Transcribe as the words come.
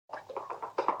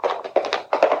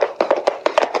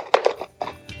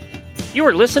You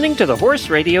are listening to the Horse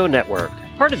Radio Network,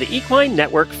 part of the Equine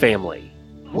Network family.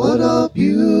 What a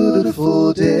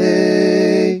beautiful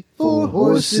day for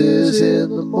horses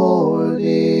in the morning.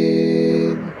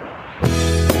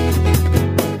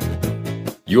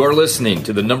 You are listening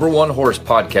to the #1 horse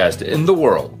podcast in the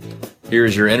world.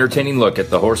 Here's your entertaining look at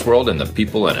the horse world and the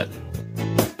people in it.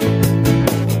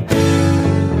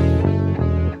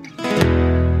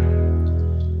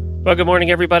 Well, good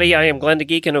morning, everybody. I am Glenn the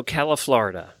Geek in Ocala,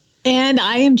 Florida. And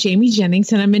I am Jamie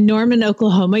Jennings, and I'm in Norman,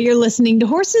 Oklahoma. You're listening to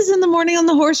Horses in the Morning on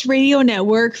the Horse Radio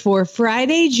Network for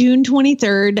Friday, June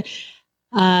 23rd,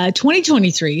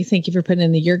 2023. Thank you for putting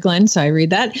in the year, Glenn, so I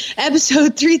read that.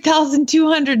 Episode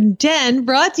 3210,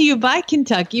 brought to you by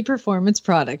Kentucky Performance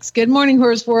Products. Good morning,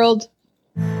 Horse World.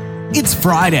 It's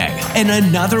Friday, and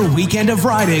another weekend of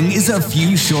riding is a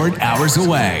few short hours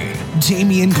away.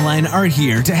 Jamie and Glenn are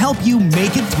here to help you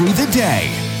make it through the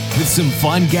day with some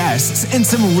fun guests and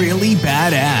some really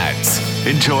bad ads.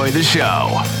 Enjoy the show.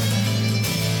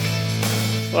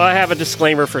 Well, I have a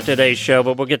disclaimer for today's show,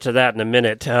 but we'll get to that in a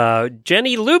minute.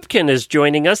 Jenny Lupkin is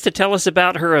joining us to tell us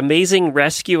about her amazing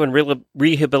rescue and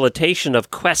rehabilitation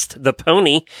of Quest the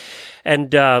pony.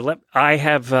 And I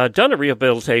have done a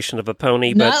rehabilitation of a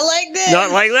pony, but not like this.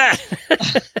 Not like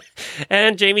that.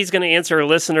 And Jamie's going to answer a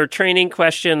listener training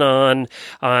question on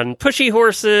pushy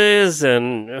horses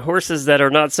and horses that are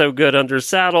not so good under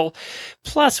saddle.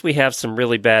 Plus, we have some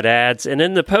really bad ads. And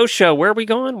in the post show, where are we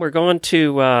going? We're going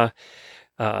to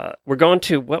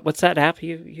what's that app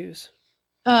you use?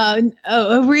 We're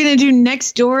going to do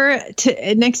next door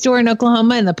in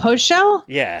Oklahoma in the post show.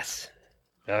 Yes.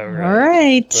 All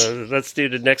right. Well, let's do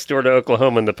the next door to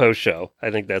Oklahoma in the post show.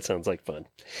 I think that sounds like fun.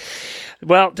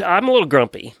 Well, I'm a little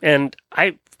grumpy, and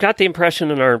I got the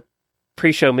impression in our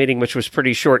pre-show meeting, which was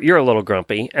pretty short, you're a little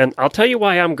grumpy, and I'll tell you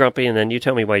why I'm grumpy, and then you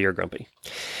tell me why you're grumpy.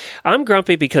 I'm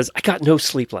grumpy because I got no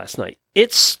sleep last night.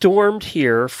 It stormed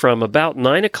here from about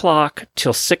 9 o'clock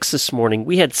till 6 this morning.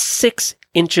 We had 6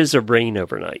 inches of rain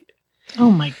overnight.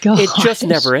 Oh, my God. It just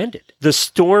never ended. The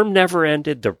storm never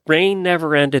ended. The rain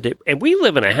never ended. And we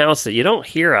live in a house that you don't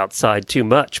hear outside too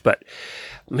much, but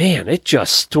man, it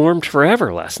just stormed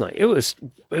forever last night. It was,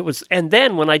 and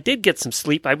then when I did get some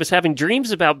sleep, I was having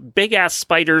dreams about big ass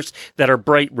spiders that are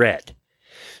bright red.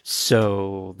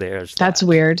 So there's that. That's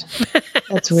weird.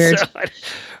 That's weird.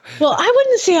 Well, I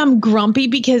wouldn't say I'm grumpy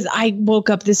because I woke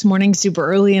up this morning super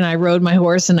early and I rode my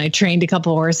horse and I trained a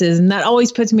couple horses, and that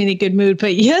always puts me in a good mood.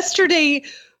 But yesterday,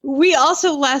 we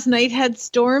also last night had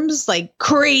storms, like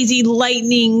crazy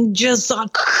lightning, just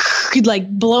like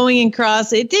blowing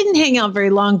across. It didn't hang out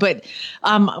very long, but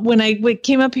when I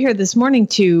came up here this morning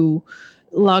to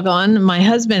log on, my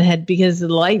husband had, because of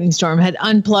the lightning storm, had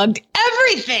unplugged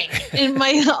everything in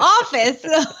my office.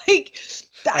 Like,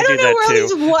 I don't know where all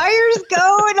these wires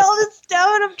go and all this stuff,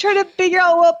 and I'm trying to figure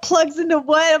out what plugs into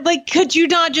what. I'm like, could you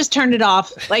not just turn it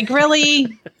off? Like,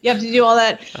 really? You have to do all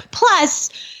that?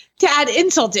 Plus, to add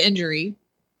insult to injury,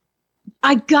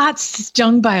 I got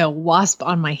stung by a wasp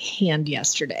on my hand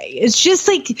yesterday. It's just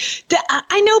like,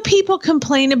 I know people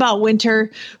complain about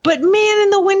winter, but man, in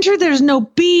the winter, there's no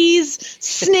bees,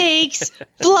 snakes,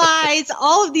 flies,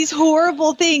 all of these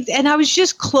horrible things. And I was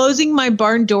just closing my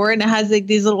barn door, and it has like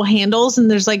these little handles,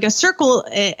 and there's like a circle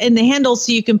in the handle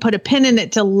so you can put a pin in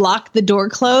it to lock the door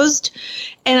closed.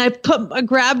 And I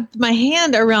grabbed my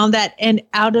hand around that, and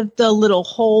out of the little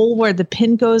hole where the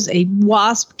pin goes, a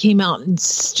wasp came out and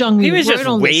stung me. He was just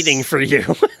waiting for you.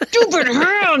 Stupid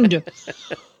hand.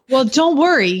 Well, don't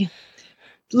worry.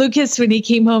 Lucas, when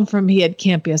he had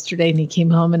camp yesterday, and he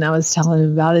came home and I was telling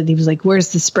him about it, he was like,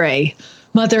 "Where's the spray?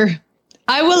 Mother,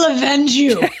 I will avenge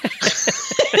you."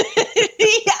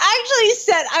 He actually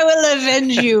said, "I will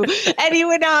avenge you." And he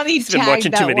went out and he tagged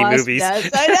watching that too many wasp movies. nest.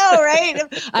 I know, right?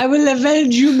 "I will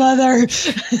avenge you, mother."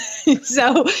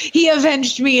 So he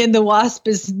avenged me, and the wasp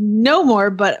is no more,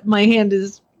 but my hand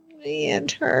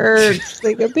hurts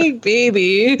like a big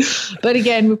baby. But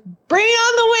again, bring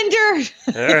on the winter.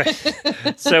 All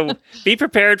right. So be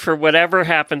prepared for whatever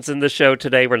happens in the show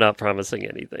today. We're not promising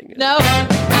anything. No.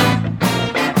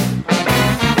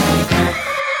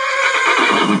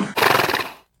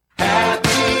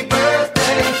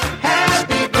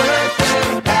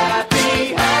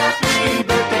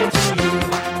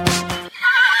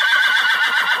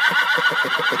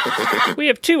 We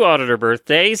have 2 auditor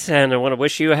birthdays, and I want to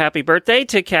wish you a happy birthday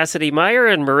to Cassidy Meyer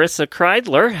and Marissa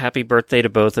Kreidler. Happy birthday to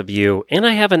both of you. And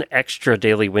I have an extra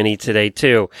Daily Winnie today,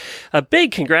 too. A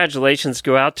big congratulations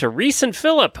go out to Reese and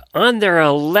Phillip on their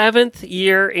 11th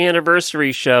year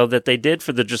anniversary show that they did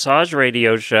for the Dressage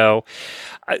Radio show.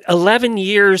 11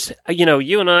 years, you know,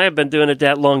 you and I have been doing it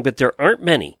that long, but there aren't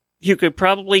many you could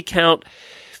probably count.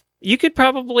 You could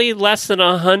probably less than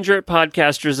 100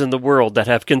 podcasters in the world that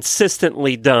have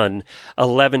consistently done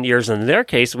 11 years, in their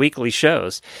case, weekly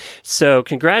shows. So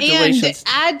congratulations. And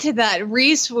add to that,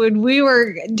 Reese, when we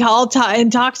were all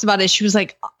and talks about it, she was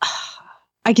like,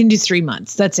 I can do 3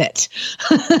 months. That's it.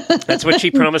 That's what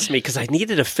she promised me, because I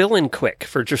needed a fill-in quick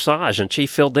for dressage, and she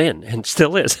filled in and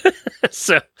still is.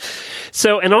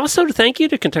 So, and also thank you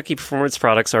to Kentucky Performance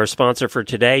Products, our sponsor for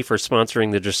today, for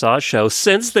sponsoring the dressage show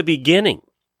since the beginning.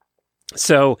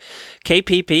 So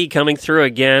KPP coming through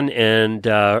again, and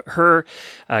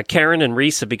Karen and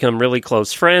Reese have become really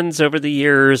close friends over the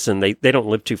years, and they don't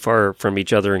live too far from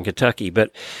each other in Kentucky.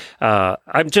 But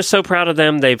I'm just so proud of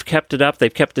them. They've kept it up.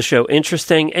 They've kept the show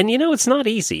interesting. And, it's not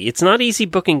easy. It's not easy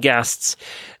booking guests.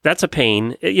 That's a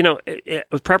pain.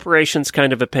 Preparation's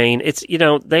kind of a pain. It's,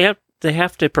 they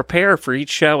have to prepare for each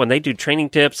show, and they do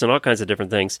training tips and all kinds of different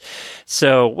things.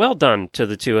 So well done to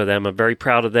the two of them. I'm very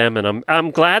proud of them, and I'm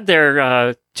glad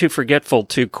they're too forgetful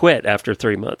to quit after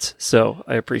 3 months. So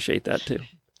I appreciate that too.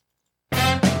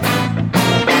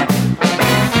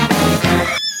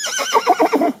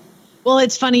 Well,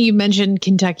 it's funny you mentioned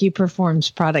Kentucky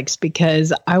Performs Products,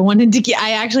 because I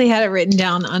actually had it written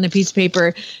down on a piece of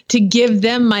paper to give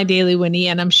them my daily Winnie,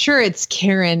 and I'm sure it's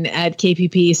Karen at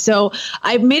KPP. So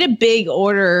I made a big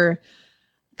order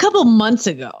a couple months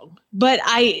ago, but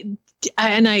I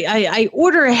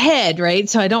order ahead, right?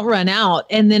 So I don't run out.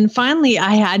 And then finally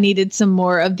I needed some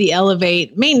more of the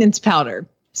Elevate maintenance powder.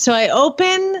 So I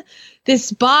open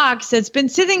this box that's been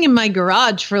sitting in my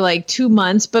garage for like 2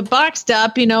 months, but boxed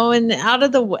up, and out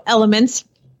of the elements.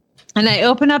 And I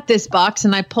open up this box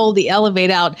and I pull the Elevate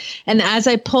out. And as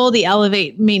I pull the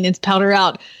Elevate maintenance powder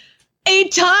out, a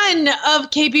ton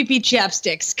of KPP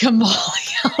chapsticks come falling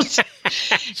out.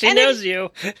 She knows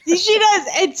you. She does.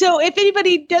 And so if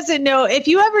anybody doesn't know, if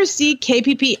you ever see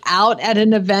KPP out at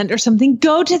an event or something,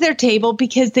 go to their table,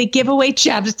 because they give away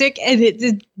chapstick, and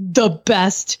it's the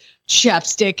best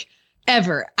chapstick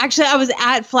ever. Actually, I was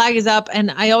at Flag Is Up,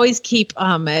 and I always keep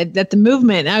at the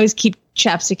movement, I always keep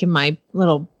chapstick in my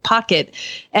little pocket.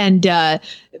 And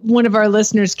one of our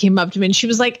listeners came up to me and she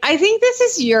was like, I think this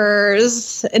is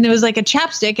yours. And it was like a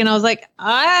chapstick. And I was like,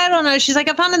 I don't know. She's like,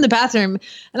 I found it in the bathroom.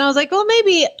 And I was like, well,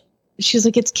 maybe. She's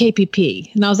like, it's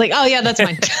KPP. And I was like, oh yeah, that's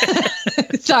mine.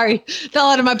 Sorry, fell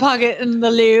out of my pocket in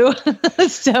the loo.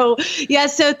 So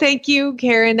thank you,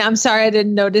 Karen. I'm sorry I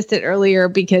didn't notice it earlier,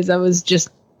 because I was just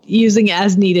using it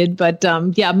as needed. But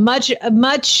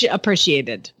much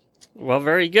appreciated. Well,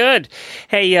 very good.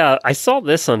 Hey, I saw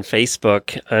this on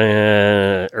Facebook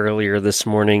earlier this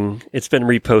morning. It's been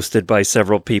reposted by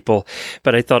several people,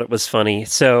 but I thought it was funny.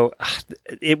 So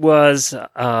it was,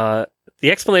 the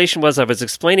explanation was, I was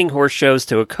explaining horse shows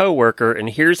to a coworker, and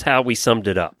here's how we summed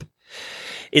it up.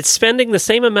 It's spending the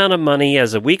same amount of money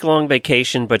as a week-long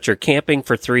vacation, but you're camping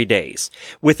for 3 days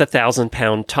with a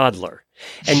 1,000-pound toddler.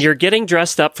 And you're getting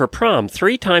dressed up for prom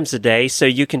 3 times a day so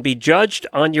you can be judged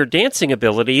on your dancing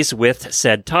abilities with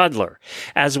said toddler,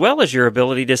 as well as your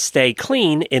ability to stay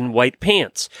clean in white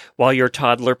pants while your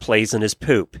toddler plays in his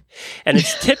poop. And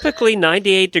it's typically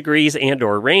 98 degrees and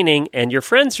or raining, and your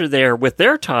friends are there with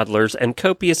their toddlers and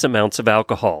copious amounts of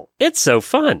alcohol. It's so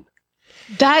fun.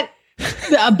 That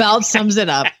about sums it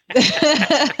up.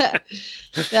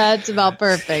 That's about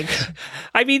perfect.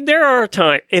 I mean, there are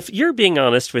times, if you're being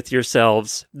honest with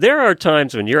yourselves, there are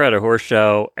times when you're at a horse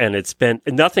show and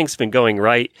nothing's been going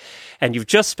right, and you've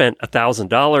just spent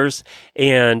 $1,000,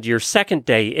 and your second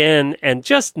day in, and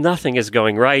just nothing is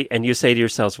going right, and you say to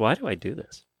yourselves, why do I do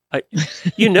this?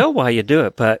 You know why you do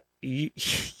it, but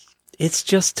it's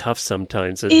just tough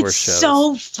sometimes at horse shows. It's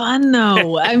so fun,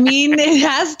 though. I mean, there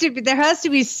has to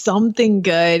be something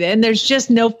good, and there's just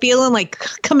no feeling like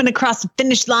coming across the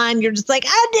finish line. You're just like,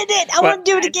 I did it. I want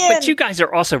to do it again. But you guys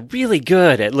are also really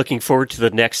good at looking forward to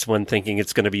the next one, thinking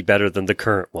it's going to be better than the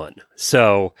current one.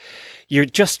 So you're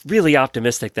just really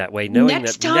optimistic that way, knowing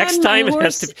next time I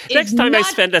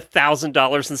spend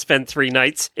 $1,000 and spend 3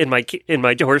 nights in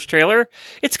my horse trailer,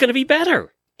 it's going to be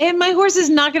better. And my horse is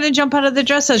not going to jump out of the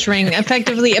dressage ring,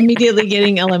 effectively immediately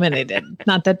getting eliminated.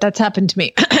 Not that that's happened to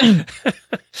me.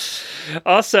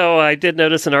 Also, I did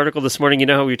notice an article this morning. You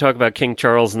know how we talk about King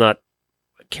Charles not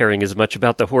caring as much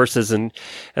about the horses, and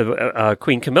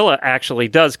Queen Camilla actually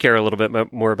does care a little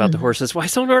bit more about the horses. Well, I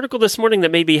saw an article this morning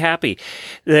that made me happy.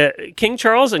 King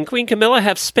Charles and Queen Camilla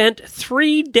have spent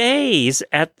 3 days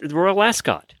at the Royal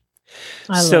Ascot.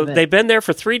 So they've been there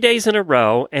for 3 days in a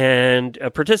row and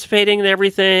participating in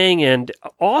everything. And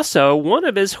also one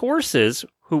of his horses,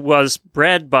 who was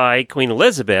bred by Queen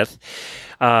Elizabeth,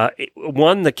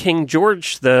 won the King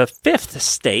George V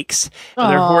stakes.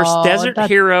 And their horse Desert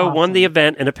Hero won the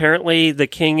event, and apparently the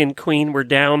king and queen were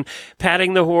down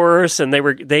patting the horse, and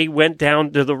they went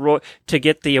down to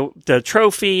get the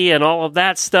trophy and all of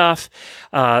that stuff.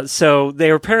 So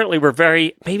they apparently were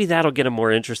maybe that'll get him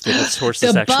more interested in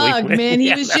horses. The actually bug, man,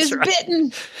 he was just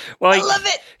bitten. Well, I love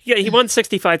it. Yeah, he won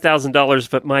 $65,000,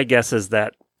 but my guess is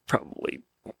that probably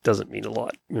doesn't mean a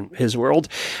lot in his world.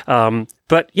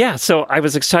 But yeah, so I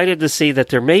was excited to see that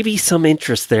there may be some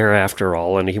interest there after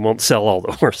all, and he won't sell all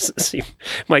the horses. He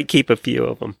might keep a few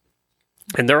of them.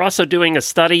 And they're also doing a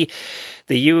study.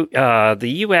 The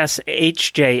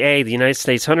USHJA, the United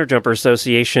States Hunter Jumper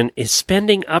Association, is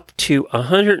spending up to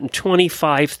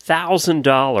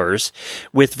 $125,000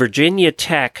 with Virginia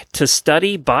Tech to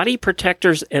study body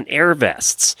protectors and air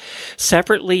vests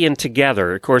separately and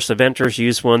together. Of course, eventers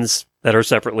use ones that are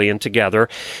separately and together,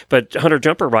 but hunter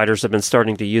jumper riders have been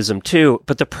starting to use them too.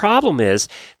 But the problem is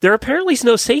there apparently is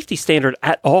no safety standard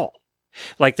at all,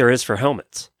 like there is for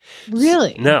helmets.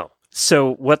 Really? No.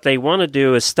 So what they want to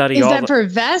do is study Is that for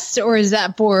vests or is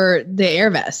that for the air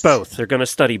vest? Both. They're going to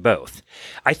study both.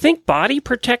 I think body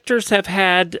protectors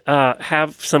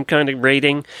have some kind of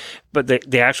rating, but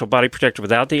the actual body protector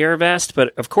without the air vest.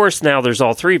 But of course, now there's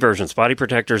all three versions: body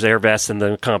protectors, air vests, and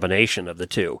the combination of the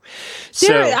two.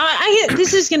 So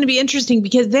this is going to be interesting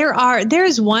because there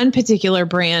is one particular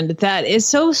brand that is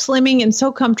so slimming and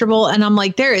so comfortable, and I'm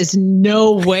like, there is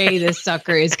no way this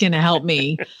sucker is going to help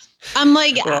me. I'm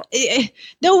like,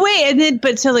 no way. And then,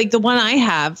 but so like the one I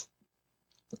have,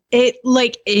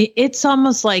 it's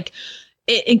almost like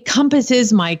it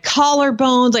encompasses my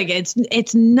collarbones. Like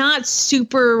it's not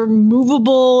super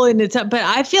movable, and but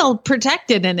I feel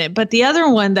protected in it. But the other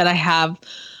one that I have,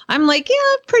 I'm like, yeah,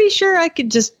 I'm pretty sure I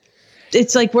could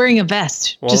it's like wearing a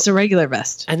vest, just a regular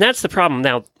vest. And that's the problem.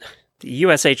 Now, the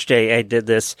USHJA did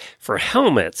this for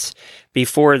helmets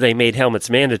before they made helmets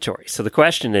mandatory. So the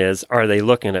question is, are they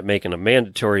looking at making them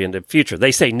mandatory in the future?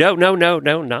 They say, no,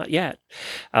 not yet.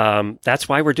 That's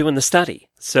why we're doing the study.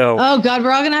 So, oh God,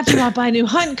 we're all going to have to buy new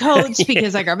hunt coats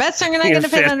because like our vests aren't going to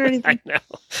fit underneath. I know.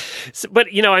 So, but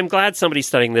I'm glad somebody's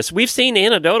studying this. We've seen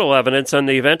anecdotal evidence on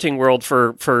the eventing world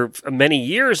for many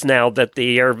years now that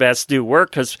the air vests do work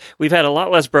because we've had a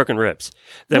lot less broken ribs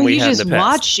than we had in the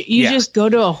past. You just go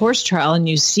to a horse trial and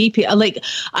you see people. Like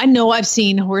I know I've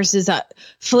seen horses that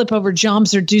flip over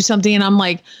jumps or do something, and I'm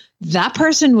like, that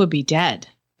person would be dead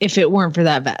if it weren't for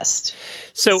that vest.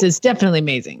 So it's definitely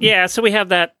amazing. Yeah. So we have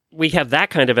that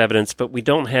kind of evidence, but we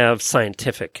don't have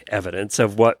scientific evidence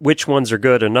of which ones are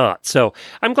good or not. So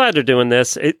I'm glad they're doing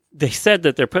this. They said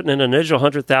that they're putting in an initial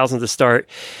 $100,000 to start,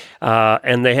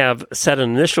 and they have set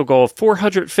an initial goal of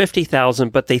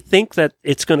 $450,000, but they think that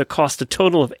it's going to cost a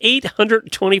total of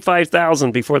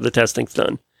 $825,000 before the testing's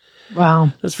done.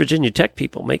 Wow. Those Virginia Tech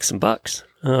people make some bucks.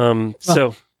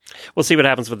 So we'll see what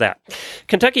happens with that.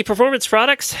 Kentucky Performance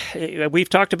Products, we've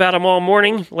talked about them all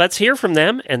morning. Let's hear from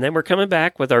them, and then we're coming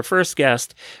back with our first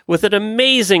guest with an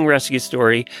amazing rescue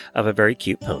story of a very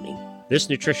cute pony. This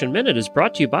Nutrition Minute is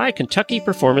brought to you by Kentucky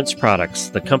Performance Products,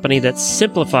 the company that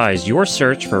simplifies your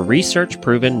search for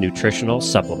research-proven nutritional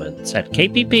supplements at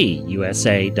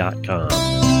kppusa.com.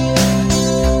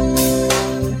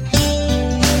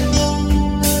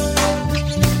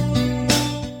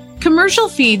 Commercial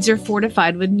feeds are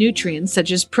fortified with nutrients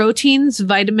such as proteins,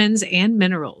 vitamins, and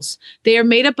minerals. They are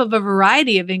made up of a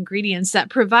variety of ingredients that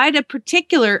provide a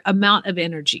particular amount of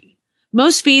energy.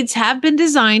 Most feeds have been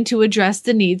designed to address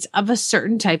the needs of a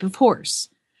certain type of horse.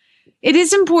 It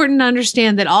is important to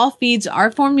understand that all feeds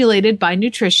are formulated by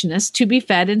nutritionists to be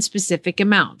fed in specific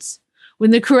amounts.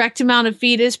 When the correct amount of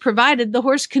feed is provided, the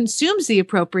horse consumes the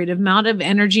appropriate amount of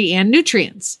energy and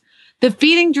nutrients. The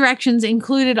feeding directions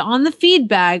included on the feed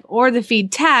bag or the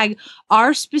feed tag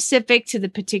are specific to the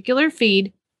particular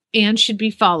feed and should be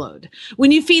followed.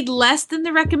 When you feed less than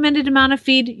the recommended amount of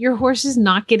feed, your horse is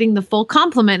not getting the full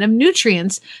complement of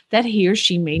nutrients that he or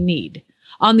she may need.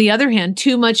 On the other hand,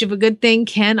 too much of a good thing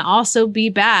can also be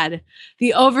bad.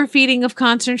 The overfeeding of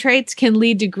concentrates can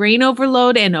lead to grain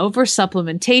overload and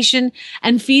oversupplementation,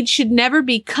 and feed should never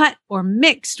be cut or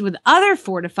mixed with other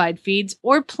fortified feeds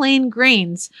or plain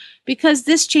grains because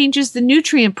this changes the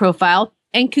nutrient profile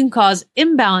and can cause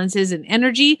imbalances in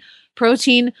energy,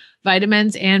 protein,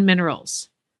 vitamins, and minerals.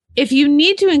 If you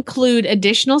need to include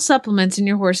additional supplements in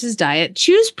your horse's diet,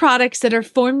 choose products that are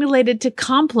formulated to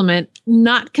complement,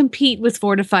 not compete with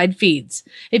fortified feeds.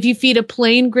 If you feed a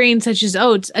plain grain such as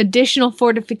oats, additional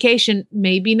fortification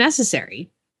may be necessary.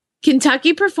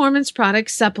 Kentucky Performance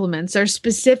Products supplements are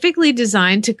specifically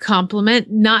designed to complement,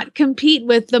 not compete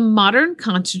with, the modern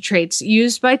concentrates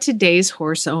used by today's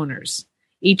horse owners.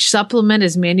 Each supplement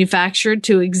is manufactured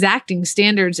to exacting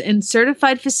standards in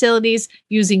certified facilities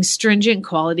using stringent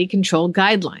quality control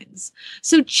guidelines.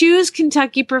 So choose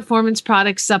Kentucky Performance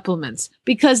Products supplements,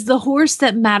 because the horse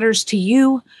that matters to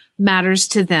you matters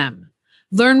to them.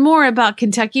 Learn more about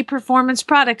Kentucky Performance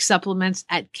Product supplements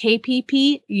at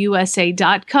kppusa.com.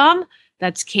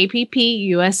 That's kppusa.com.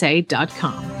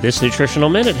 This Nutritional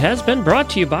Minute has been brought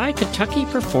to you by Kentucky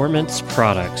Performance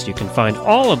Products. You can find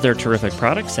all of their terrific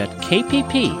products at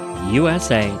kppusa.com.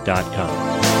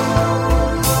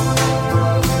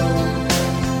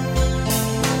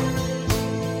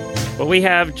 Well, we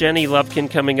have Jenny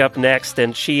Lufkin coming up next,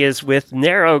 and she is with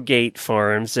Narrowgate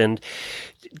Farms. And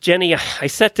Jenny, I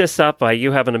set this up by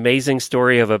you have an amazing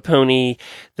story of a pony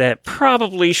that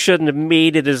probably shouldn't have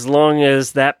made it as long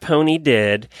as that pony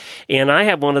did. And I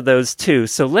have one of those too.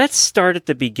 So let's start at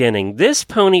the beginning. This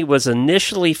pony was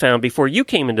initially found, before you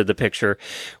came into the picture,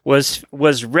 was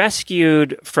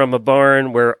rescued from a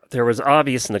barn where there was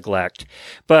obvious neglect.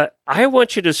 But I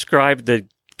want you to describe the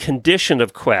condition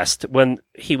of Quest when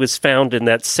he was found in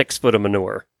that 6 foot of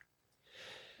manure.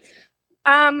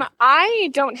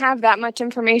 I don't have that much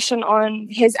information on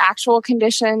his actual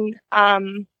condition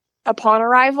upon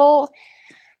arrival.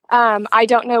 I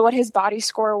don't know what his body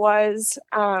score was.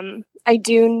 I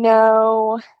do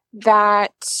know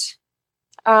that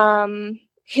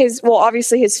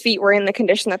obviously his feet were in the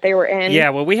condition that they were in. Yeah,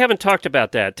 well, we haven't talked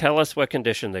about that. Tell us what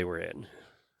condition they were in.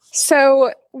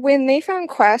 So when they found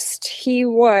Quest, he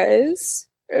was...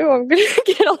 Oh, I'm going to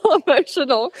get a little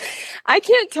emotional. I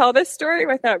can't tell this story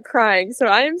without crying, so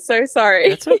I am so sorry.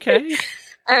 That's okay.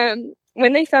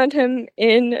 When they found him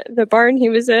in the barn he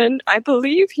was in, I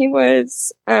believe he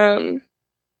was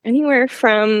anywhere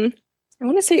from, I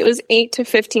want to say it was 8 to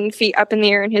 15 feet up in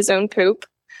the air in his own poop,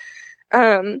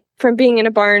 from being in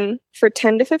a barn for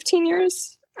 10 to 15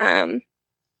 years. And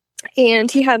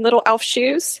he had little elf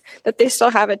shoes that they still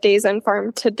have at Days End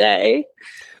Farm today.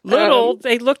 Little,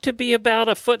 they look to be about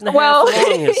 1.5 feet long,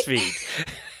 his feet.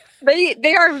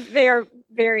 They are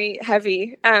very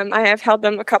heavy. I have held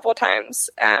them a couple of times.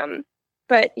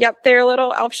 But yep, they're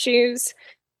little elf shoes.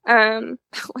 I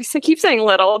keep saying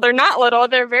little. They're not little.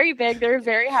 They're very big. They're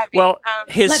very heavy. Well,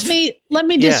 let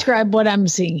me describe what I'm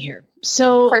seeing here.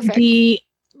 So Perfect. The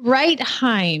right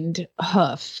hind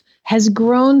hoof has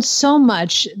grown so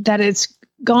much that it's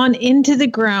gone into the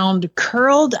ground,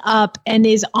 curled up, and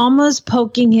is almost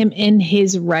poking him in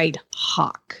his right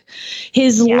hock.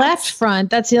 His left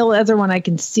front, that's the other one I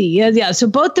can see. Yeah. So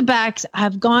both the backs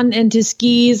have gone into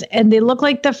skis, and they look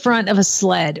like the front of a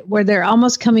sled, where they're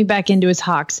almost coming back into his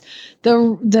hocks.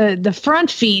 The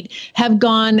front feet have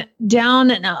gone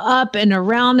down and up and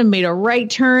around and made a right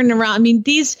turn around. I mean,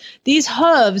 these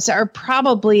hooves are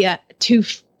probably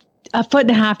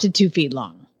 1.5 to 2 feet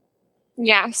long.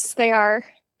 Yes, they are.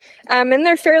 And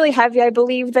they're fairly heavy. I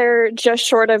believe they're just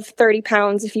short of 30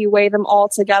 pounds if you weigh them all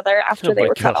together after they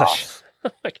were cut off.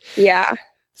 Yeah.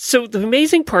 So the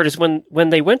amazing part is when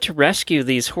they went to rescue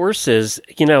these horses,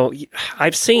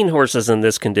 I've seen horses in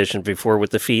this condition before with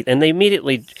the feet, and they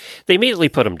immediately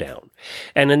put them down.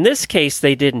 And in this case,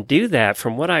 they didn't do that.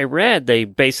 From what I read, they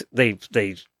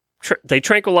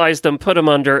tranquilized them, put them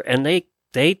under, and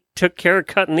they took care of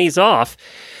cutting these off.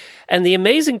 And the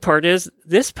amazing part is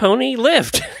this pony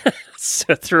lived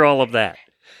through all of that.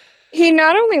 He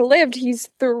not only lived, he's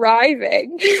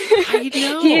thriving. I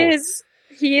know.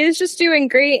 He is just doing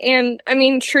great. And I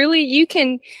mean, truly, you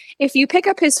can, if you pick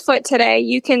up his foot today,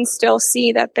 you can still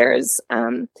see that there's,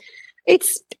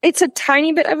 it's a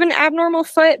tiny bit of an abnormal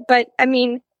foot, but I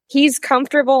mean, he's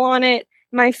comfortable on it.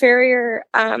 My farrier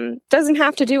doesn't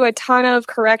have to do a ton of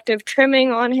corrective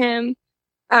trimming on him.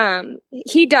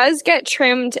 He does get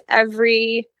trimmed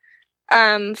every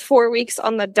 4 weeks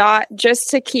on the dot just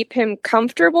to keep him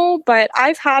comfortable, but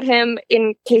I've had him,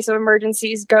 in case of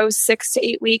emergencies, go 6 to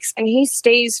 8 weeks, and he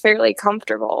stays fairly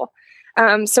comfortable.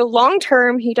 So long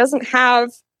term, he doesn't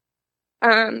have,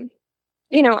 a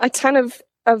ton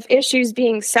of issues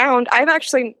being sound. I've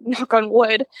actually, knock on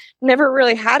wood, never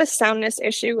really had a soundness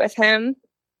issue with him.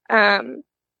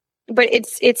 But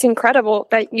it's incredible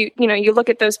that you look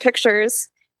at those pictures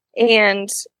and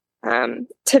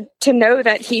to know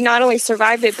that he not only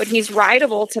survived it, but he's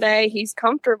rideable today. He's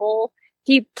comfortable.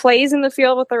 He plays in the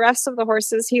field with the rest of the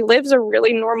horses. He lives a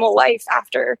really normal life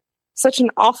after such an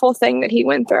awful thing that he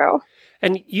went through.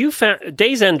 And you found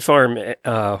Days End Farm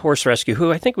Horse Rescue,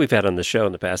 who I think we've had on the show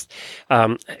in the past,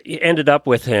 ended up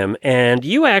with him, and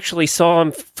you actually saw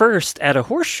him first at a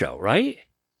horse show, right?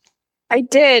 I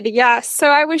did, yes. So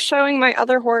I was showing my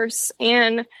other horse,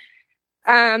 and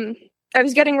I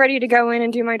was getting ready to go in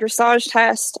and do my dressage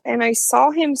test, and I saw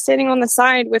him sitting on the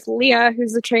side with Leah,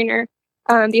 who's the trainer,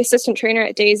 the assistant trainer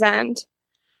at Day's End.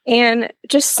 And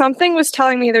just something was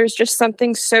telling me there's just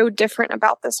something so different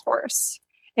about this horse.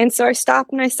 And so I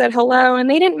stopped and I said hello, and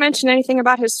they didn't mention anything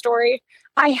about his story.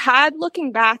 I had,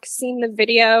 looking back, seen the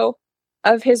video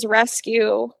of his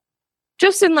rescue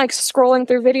just in like scrolling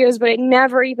through videos, but it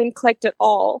never even clicked at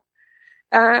all.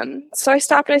 So I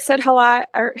stopped and I said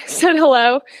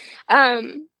hello.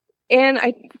 And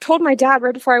I told my dad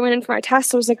right before I went in for my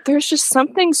test, I was like, there's just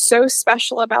something so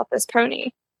special about this pony.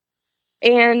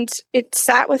 And it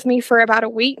sat with me for about a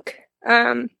week.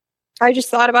 I just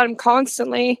thought about him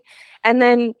constantly. And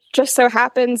then just so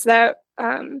happens that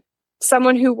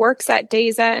someone who works at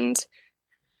Day's End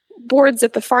boards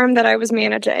at the farm that I was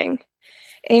managing.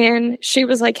 And she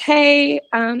was like, hey,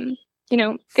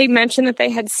 they mentioned that they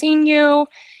had seen you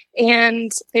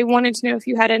and they wanted to know if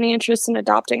you had any interest in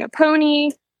adopting a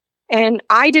pony. And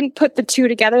I didn't put the two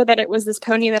together that it was this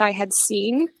pony that I had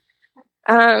seen.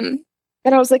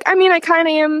 And I was like, I mean, I kind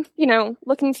of am,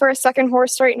 looking for a second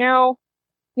horse right now.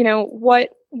 What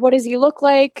does he look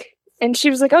like? And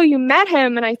she was like, oh, you met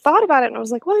him. And I thought about it and I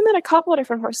was like, well, I met a couple of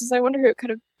different horses. I wonder who it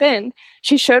could have been.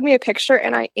 She showed me a picture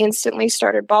and I instantly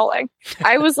started bawling.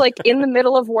 I was like in the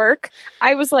middle of work.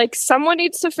 I was like, someone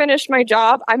needs to finish my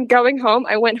job. I'm going home.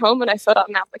 I went home and I filled out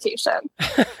an application.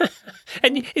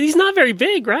 And he's not very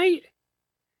big, right?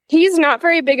 He's not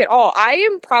very big at all.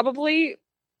 I'm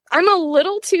a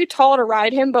little too tall to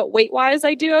ride him, but weight-wise,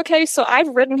 I do okay. So I've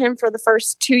ridden him for the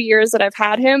first 2 years that I've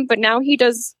had him, but now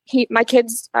my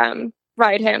kids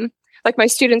ride him. Like my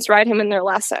students ride him in their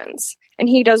lessons, and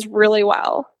he does really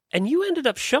well. And you ended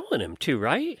up showing him too,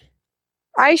 right?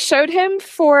 I showed him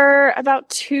for about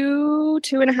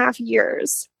 2.5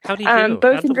 years. How'd he do?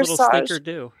 Both How'd in the little dressage. sneaker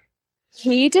do?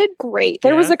 He did great.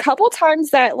 There was a couple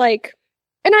times that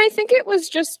and I think it was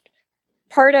just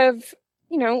part of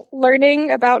learning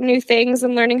about new things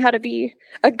and learning how to be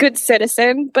a good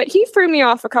citizen. But he threw me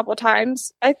off a couple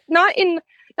times. Not in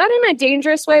a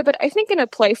dangerous way, but I think in a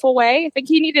playful way. I think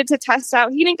he needed to test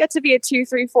out. He didn't get to be a 2,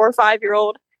 3, 4,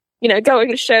 5-year-old, going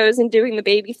to shows and doing the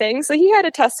baby thing. So he had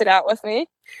to test it out with me.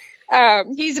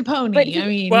 He's a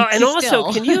pony. And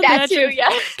also, can you imagine?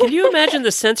 Can you imagine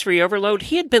the sensory overload?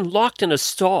 He had been locked in a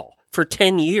stall for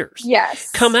 10 years. Yes.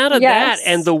 Come out of that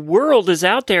and the world is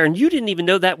out there and you didn't even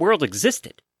know that world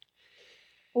existed.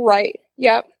 Right.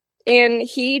 Yep. And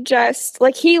he just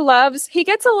he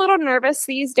gets a little nervous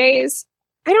these days.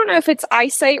 I don't know if it's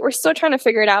eyesight. We're still trying to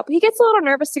figure it out, but he gets a little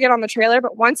nervous to get on the trailer.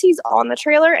 But once he's on the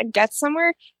trailer and gets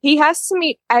somewhere, he has to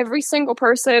meet every single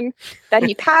person that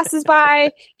he passes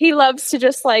by. He loves to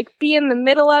just be in the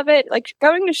middle of it,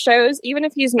 going to shows, even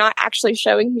if he's not actually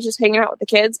showing, he's just hanging out with the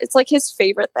kids. It's his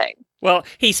favorite thing. Well,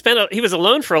 he was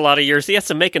alone for a lot of years. He has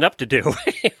some making up to do.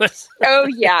 Oh,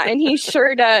 yeah, and he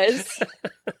sure does.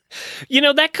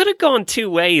 That could have gone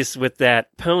two ways with that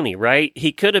pony, right?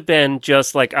 He could have been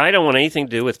just I don't want anything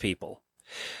to do with people.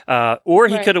 Or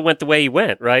he could have went the way he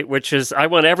went, right? Which is, I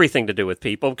want everything to do with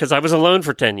people because I was alone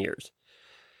for 10 years.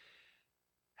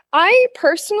 I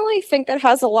personally think that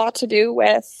has a lot to do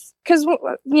with, because,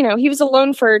 he was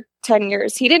alone for 10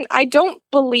 years. I don't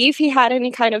believe he had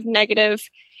any kind of negative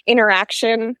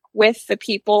interaction with the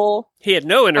people. He had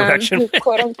no interaction.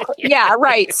 Quote unquote. Yeah,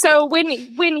 right. So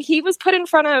when he was put in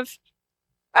front of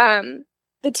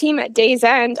the team at Day's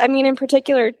End, in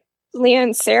particular, Leah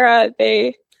and Sarah,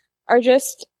 they are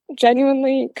just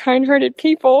genuinely kind-hearted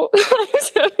people. I'm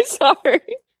so sorry.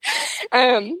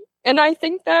 And I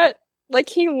think that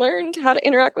he learned how to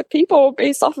interact with people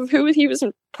based off of who he was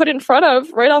put in front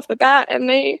of right off the bat, and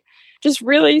they just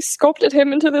really sculpted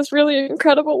him into this really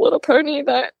incredible little pony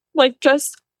that I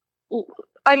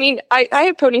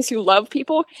have ponies who love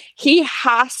people. He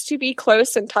has to be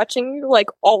close and touching you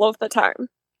all of the time.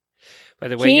 By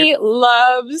the way, he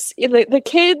loves the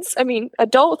kids.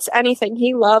 Adults, anything.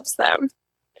 He loves them.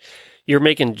 You're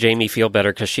making Jamie feel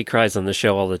better because she cries on the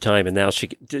show all the time, and now she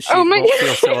oh my won't God.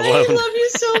 feel so alone. I love you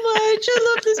so much.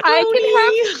 I love this pony.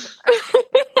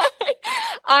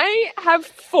 I have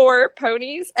 4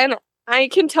 ponies, and I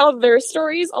can tell their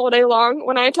stories all day long.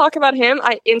 When I talk about him,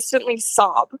 I instantly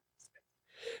sob.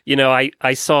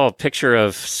 I saw a picture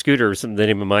of Scooter's the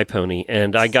name of my pony,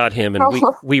 and I got him, and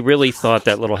we really thought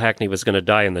that little Hackney was going to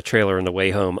die in the trailer on the way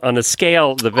home. On a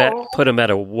scale, the vet put him at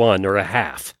a 1 or a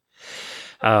half.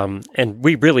 And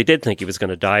we really did think he was going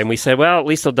to die. And we said, well, at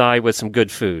least he'll die with some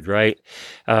good food, right?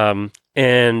 So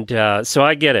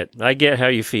I get it. I get how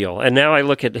you feel. And now I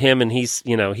look at him, and he's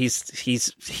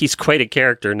quite a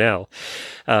character now.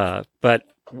 But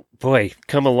boy,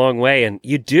 come a long way. And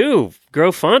you do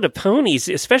grow fond of ponies,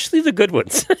 especially the good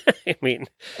ones. I mean,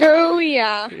 oh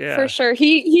yeah, for sure.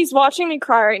 He's watching me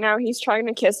cry right now. He's trying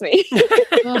to kiss me.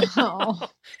 Oh.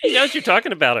 He knows you're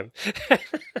talking about him.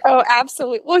 Oh,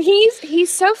 absolutely. Well, he's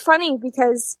so funny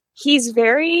because he's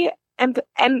very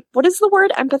what is the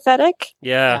word? Empathetic.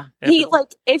 Yeah. He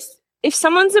like if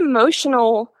someone's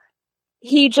emotional,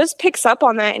 he just picks up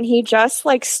on that, and he just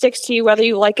like sticks to you whether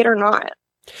you like it or not.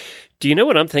 Do you know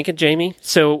what I'm thinking, Jamie?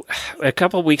 So a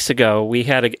couple of weeks ago, we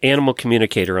had an animal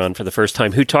communicator on for the first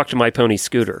time who talked to my pony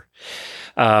Scooter.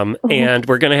 And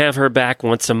we're going to have her back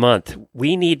once a month.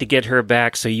 We need to get her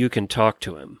back so you can talk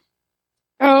to him.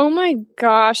 Oh my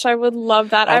gosh, I would love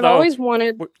that. I've always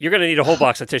wanted... You're going to need a whole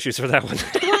box of tissues for that one.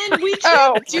 Glenn, we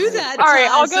can't do that. All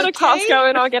right, I'll go to Costco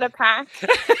and I'll get a pack.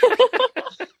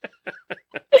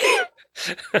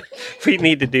 We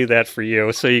need to do that for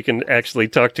you so you can actually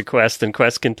talk to Quest and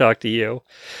Quest can talk to you.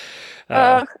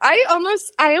 I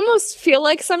almost feel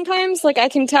like sometimes like I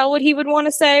can tell what he would want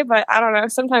to say, but I don't know.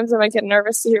 Sometimes I might get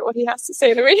nervous to hear what he has to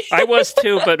say to me. I was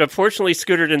too, but unfortunately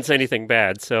Scooter didn't say anything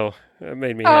bad, so it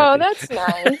made me happy. Oh, that's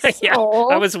nice. Yeah,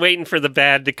 I was waiting for the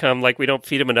bad to come, like we don't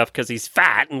feed him enough because he's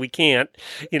fat and we can't,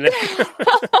 you know.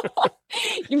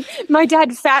 My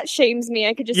dad fat shames me.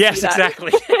 I could just see that.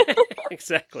 Exactly.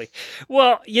 Exactly.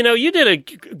 Well, you know, you did a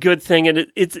good thing, and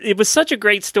it was such a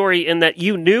great story in that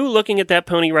you knew looking at that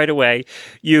pony right away.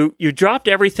 You dropped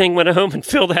everything, went home, and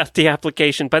filled out the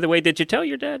application. By the way, did you tell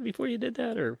your dad before you did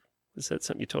that, or was that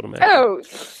something you told him after? Oh,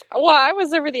 well, I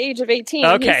was over the age of 18.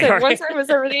 Okay, he said once I was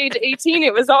over the age of 18,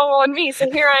 it was all on me.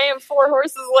 So here I am 4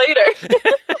 horses later.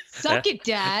 Suck it,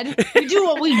 Dad. We do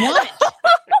what we want.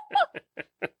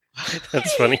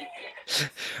 That's funny.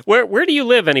 Where do you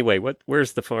live anyway?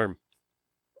 Where's the farm?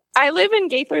 I live in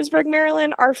Gaithersburg,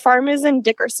 Maryland. Our farm is in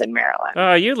Dickerson, Maryland.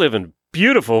 Oh, you live in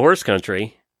beautiful horse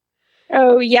country.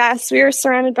 Oh, yes. We are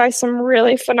surrounded by some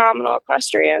really phenomenal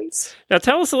equestrians. Now,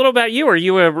 tell us a little about you. Are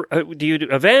you do you do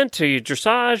event? Do you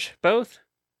dressage? Both?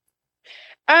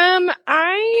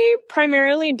 I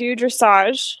primarily do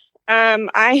dressage.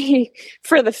 I,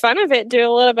 for the fun of it, do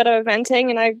a little bit of eventing,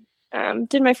 and I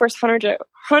did my first hunter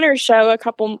show a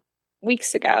couple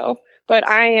weeks ago. But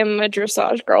I am a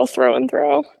dressage girl through and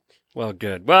through. Well,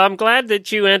 good. Well, I'm glad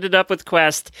that you ended up with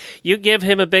Quest. You give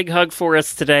him a big hug for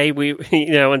us today.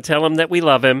 And tell him that we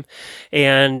love him.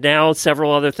 And now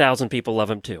several other thousand people love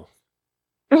him too.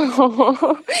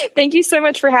 Oh, thank you so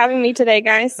much for having me today,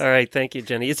 guys. All right. Thank you,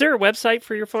 Jenny. Is there a website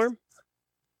for your farm?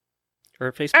 Or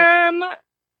a Facebook?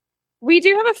 We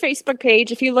do have a Facebook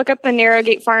page. If you look up the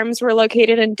Narrowgate Farms, we're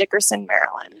located in Dickerson,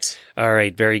 Maryland. All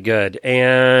right, very good.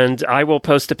 And I will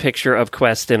post a picture of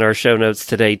Quest in our show notes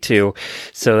today, too,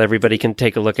 so everybody can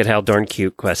take a look at how darn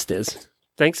cute Quest is.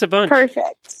 Thanks a bunch.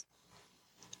 Perfect.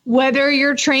 Whether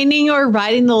you're training or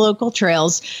riding the local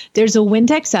trails, there's a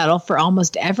Wintec saddle for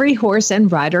almost every horse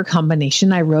and rider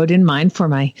combination. I rode in mine for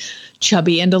my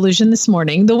chubby Andalusian this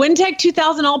morning. The Wintec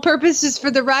 2000 All-Purpose is for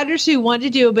the riders who want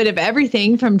to do a bit of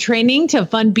everything from training to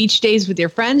fun beach days with your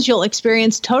friends. You'll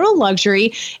experience total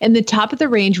luxury in the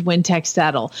top-of-the-range Wintec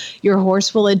saddle. Your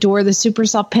horse will adore the super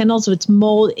soft panels which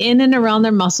mold in and around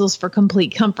their muscles for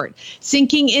complete comfort.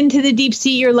 Sinking into the deep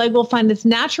sea, your leg will find its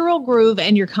natural groove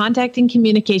and your contact and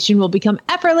communication will become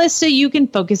effortless so you can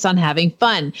focus on having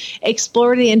fun.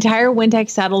 Explore the entire Wintec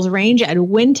Saddles range at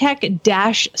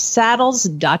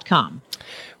wintec-saddles.com.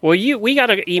 Well, we got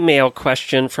an email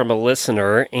question from a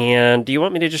listener, and do you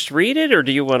want me to just read it, or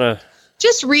do you want to...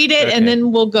 Just read it, and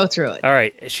then we'll go through it. All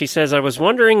right. She says, I was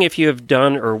wondering if you have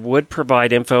done or would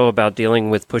provide info about dealing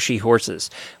with pushy horses.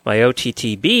 My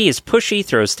OTTB is pushy,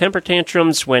 throws temper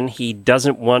tantrums when he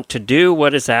doesn't want to do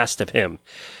what is asked of him.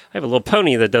 I have a little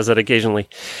pony that does that occasionally.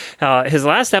 His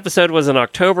last episode was in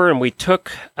October, and we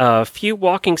took a few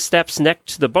walking steps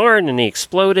next to the barn, and he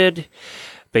exploded.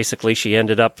 Basically, she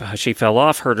fell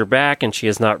off, hurt her back, and she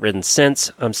has not ridden since.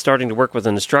 I'm starting to work with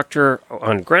an instructor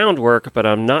on groundwork, but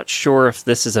I'm not sure if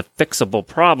this is a fixable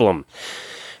problem.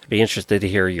 I'd be interested to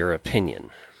hear your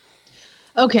opinion.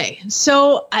 Okay,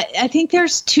 so I think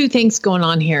there's two things going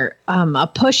on here. A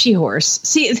pushy horse.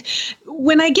 See,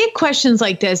 when I get questions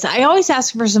like this, I always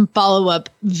ask for some follow-up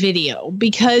video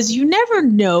because you never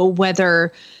know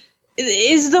whether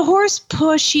is the horse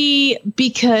pushy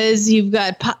because you've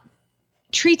got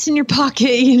treats in your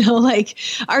pocket? Like,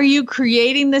 are you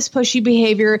creating this pushy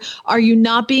behavior? Are you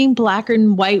not being black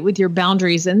and white with your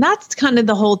boundaries? And that's kind of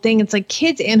the whole thing. It's like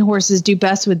kids and horses do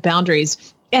best with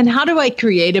boundaries. And how do I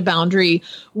create a boundary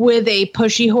with a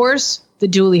pushy horse? The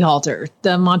dually halter,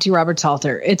 the Monty Roberts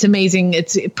halter. It's amazing.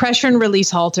 It's pressure and release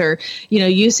halter.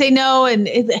 You say no. And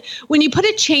when you put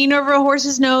a chain over a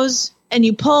horse's nose and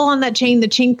you pull on that chain, the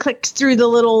chain clicks through the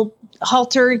little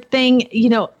halter thing,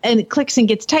 and it clicks and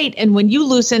gets tight. And when you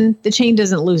loosen, the chain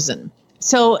doesn't loosen.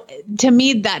 So to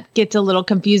me, that gets a little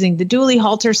confusing. The dually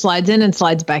halter slides in and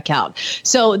slides back out.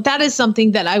 So that is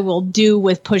something that I will do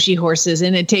with pushy horses.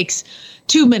 And it takes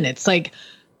 2 minutes. Like,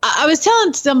 I was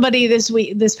telling somebody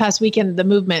this past weekend at the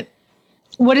movement,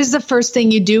 what is the first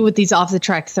thing you do with these off the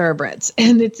track thoroughbreds?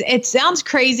 And it sounds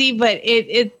crazy, but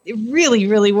it really,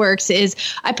 really works. Is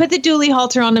I put the dually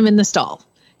halter on them in the stall,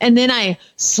 and then I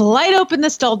slide open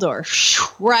the stall door,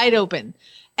 right open.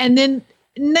 And then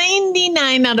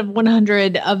 99 out of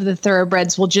 100 of the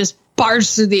thoroughbreds will just barge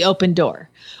through the open door.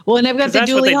 Well, and I've got the dually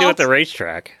halter. That's what they do at the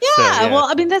racetrack. Yeah, so, yeah. Well,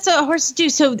 I mean, that's what horses do.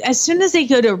 So as soon as they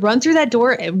go to run through that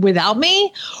door without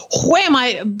me, wham,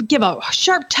 I give a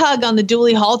sharp tug on the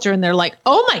dually halter, and they're like,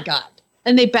 oh, my God.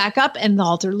 And they back up, and the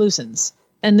halter loosens.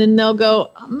 And then they'll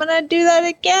go, I'm going to do that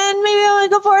again. Maybe I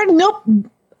want to go for it. Nope.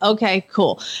 Okay,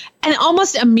 cool. And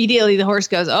almost immediately the horse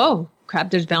goes, oh, crap,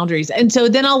 there's boundaries. And so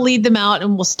then I'll lead them out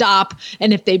and we'll stop.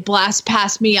 And if they blast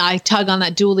past me, I tug on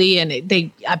that dually and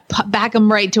I back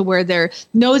them right to where their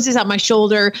nose is at my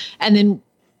shoulder. And then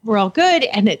we're all good.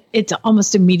 And it's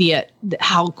almost immediate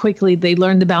how quickly they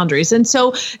learn the boundaries. And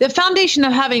so the foundation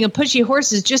of having a pushy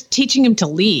horse is just teaching them to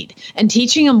lead and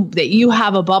teaching them that you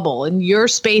have a bubble and your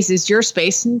space is your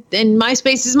space and my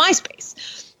space is my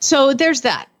space. So there's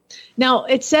that. Now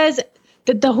it says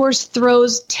that the horse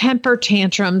throws temper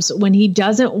tantrums when he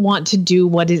doesn't want to do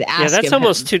what is asked of him. Yeah, that's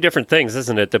almost two different things,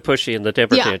 isn't it? The pushy and the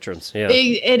temper tantrums. Yeah,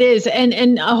 it is.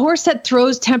 And a horse that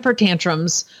throws temper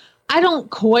tantrums, I don't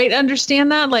quite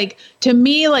understand that. Like, to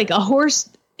me, like a horse,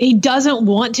 he doesn't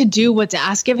want to do what's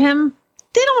asked of him.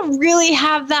 They don't really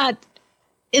have that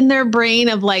in their brain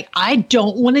of like, I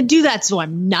don't want to do that, so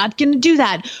I'm not going to do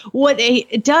that. What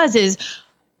it does is,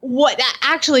 what that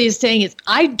actually is saying is,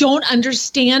 I don't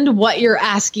understand what you're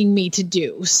asking me to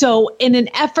do. So in an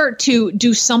effort to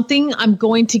do something, I'm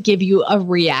going to give you a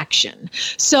reaction.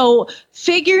 So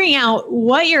figuring out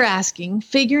what you're asking,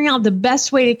 figuring out the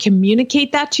best way to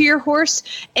communicate that to your horse,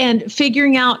 and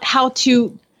figuring out how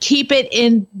to keep it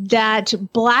in that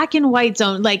black and white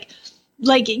zone. Like,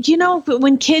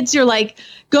 when kids are like,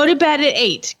 go to bed at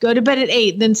 8,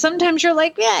 then sometimes you're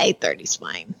like, yeah, 8:30 is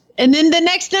fine. And then the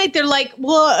next night they're like,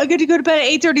 well, I got to go to bed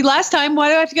at 8:30 last time. Why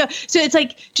do I have to go? So it's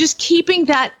like just keeping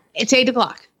that. It's 8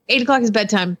 o'clock. 8 o'clock is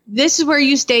bedtime. This is where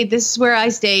you stay. This is where I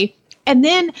stay. And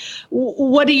then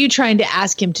what are you trying to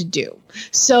ask him to do?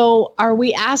 So are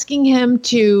we asking him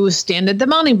to stand at the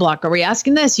mounting block? Are we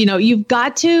asking this? You've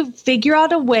got to figure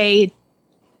out a way.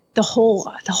 The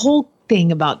whole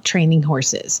thing about training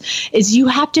horses is you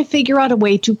have to figure out a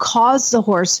way to cause the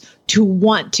horse to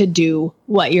want to do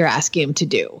what you're asking him to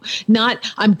do. Not,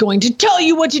 I'm going to tell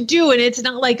you what to do. And it's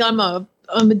not like I'm a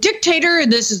dictator and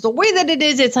this is the way that it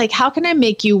is. It's like, how can I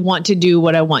make you want to do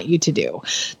what I want you to do?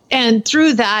 And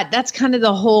through that's kind of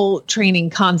the whole training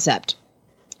concept.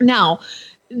 Now,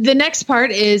 the next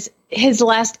part is, his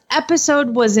last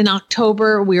episode was in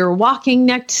October. We were walking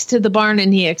next to the barn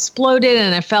and he exploded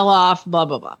and I fell off, blah,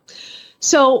 blah, blah.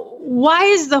 So why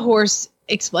is the horse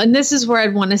explode? And this is where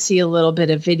I'd want to see a little bit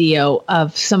of video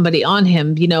of somebody on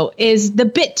him. Is the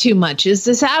bit too much? Is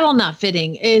the saddle not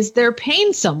fitting? Is there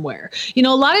pain somewhere? A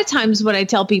lot of times what I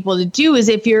tell people to do is,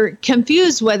 if you're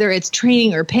confused whether it's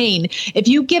training or pain, if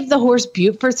you give the horse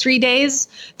bute for 3 days,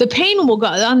 the pain will go.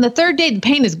 On the third day, the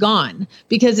pain is gone,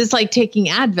 because it's like taking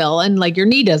Advil and like your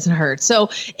knee doesn't hurt. So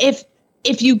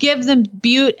if you give them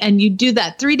bute and you do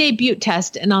that 3-day bute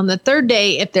test, and on the third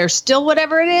day, if they're still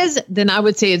whatever it is, then I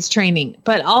would say it's training.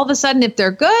 But all of a sudden, if they're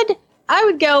good, I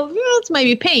would go, it's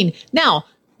maybe pain. Now,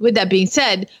 with that being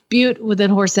said, bute with a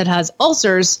horse that has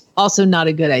ulcers, also not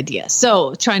a good idea.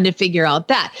 So trying to figure out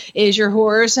that. Is your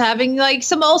horse having like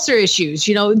some ulcer issues?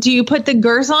 Do you put the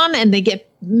girth on and they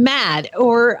get mad?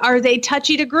 Or are they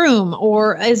touchy to groom?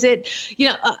 Or is it,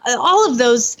 all of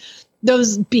those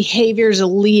behaviors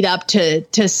lead up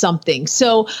to something.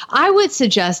 So I would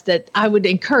suggest that I would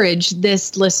encourage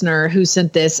this listener who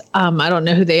sent this, I don't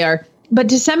know who they are, but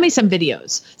to send me some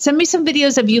videos. Send me some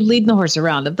videos of you leading the horse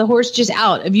around, of the horse just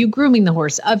out, of you grooming the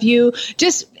horse, of you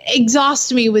just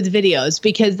exhaust me with videos,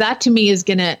 because that to me is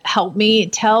going to help me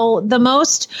tell the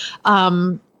most.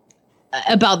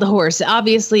 about the horse.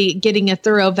 Obviously, getting a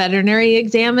thorough veterinary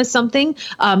exam is something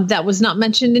that was not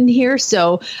mentioned in here.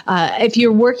 So if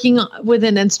you're working with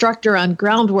an instructor on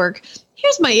groundwork,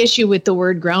 here's my issue with the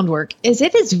word groundwork is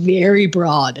it is very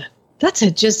broad. That's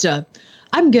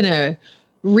I'm going to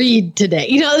read today.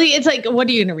 It's like, what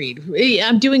are you going to read?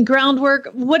 I'm doing groundwork.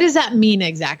 What does that mean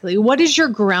exactly? What does your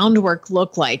groundwork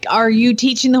look like? Are you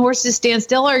teaching the horse to stand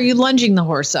still? Or are you lunging the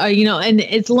horse? And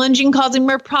it's lunging causing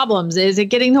more problems. Is it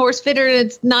getting the horse fitter and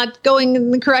it's not going in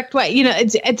the correct way?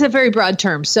 It's a very broad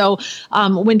term. So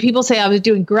when people say I was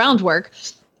doing groundwork,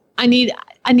 I need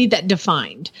that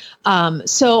defined.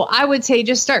 So I would say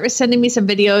just start with sending me some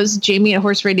videos,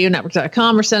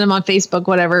 Jamie@horseradionetwork.com, or send them on Facebook,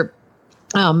 whatever.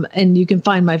 And you can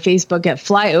find my Facebook at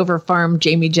Flyover Farm,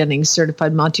 Jamie Jennings,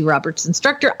 certified Monty Roberts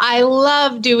instructor. I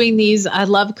love doing these. I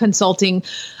love consulting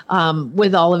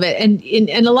with all of it.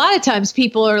 And a lot of times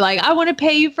people are like, I want to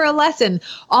pay you for a lesson.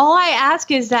 All I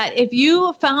ask is that if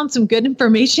you found some good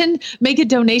information, make a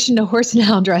donation to Horse and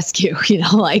Hound Rescue.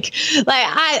 I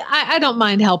don't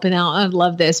mind helping out. I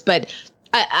love this, but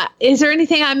is there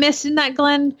anything I missed in that,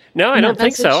 Glenn? No, I don't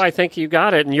think so. I think you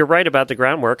got it. And you're right about the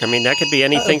groundwork. I mean, that could be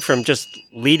anything from just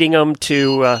leading them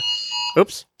to,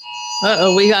 oops.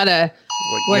 We got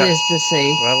what does this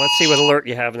say? Well, let's see what alert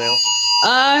you have now.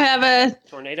 I have a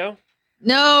tornado.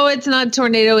 No, it's not a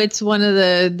tornado. It's one of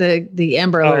the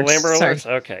Amber Alerts. Oh, Amber Alerts.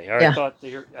 Sorry. Okay. All right. Yeah.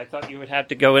 I thought you would have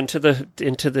to go into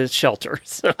the shelter.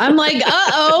 So. I'm like,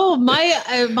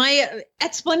 my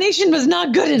explanation was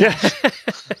not good enough.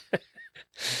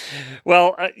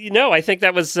 Well, I think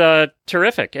that was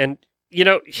terrific. And,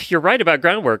 you're right about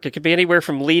groundwork. It could be anywhere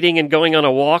from leading and going on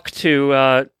a walk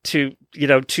to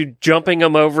jumping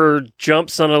them over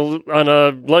jumps on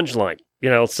a lunge line,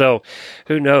 so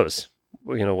who knows,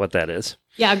 what that is.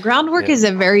 Yeah. Groundwork is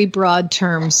a very broad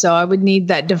term. So I would need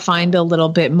that defined a little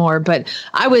bit more, but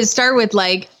I would start with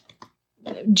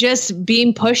just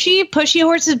being pushy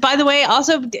horses. By the way,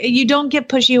 also, you don't get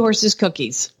pushy horses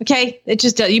cookies. Okay. It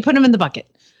just, you put them in the bucket.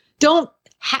 Don't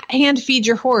hand feed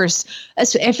your horse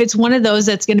if it's one of those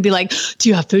that's going to be like, do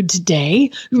you have food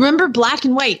today? Remember, black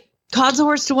and white cause a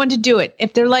horse to want to do it.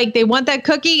 If they're like, they want that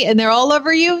cookie and they're all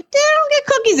over you, they don't get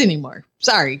cookies anymore.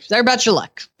 Sorry about your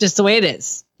luck. Just the way it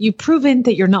is. You've proven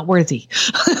that you're not worthy.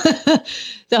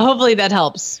 So hopefully that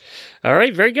helps. All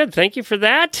right. Very good. Thank you for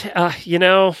that.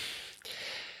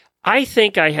 I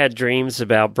think I had dreams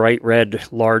about bright red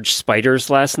large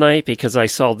spiders last night because I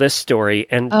saw this story.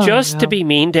 And to be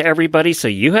mean to everybody, so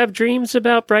you have dreams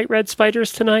about bright red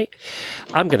spiders tonight,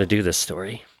 I'm going to do this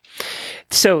story.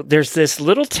 So there's this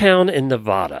little town in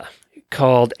Nevada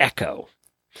called Elko.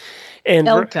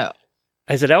 Elko.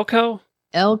 Is it Elko?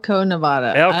 Elko,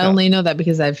 Nevada. Elko. I only know that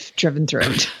because I've driven through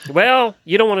it. Well,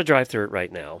 you don't want to drive through it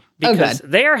right now because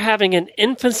they are having an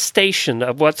infestation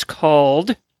of what's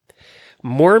called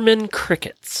Mormon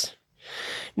crickets.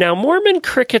 Now, Mormon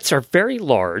crickets are very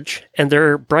large and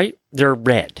they're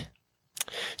red.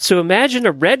 So imagine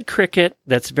a red cricket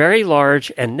that's very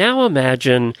large, and now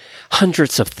imagine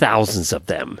hundreds of thousands of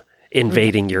them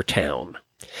invading your town.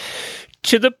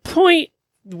 To the point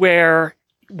where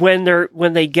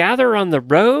when they gather on the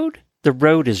road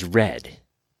is red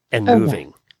and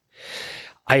moving.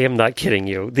 I am not kidding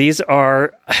you.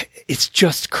 It's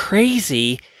just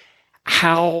crazy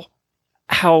how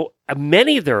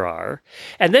many there are.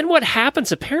 And then what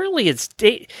happens, apparently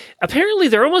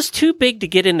they're almost too big to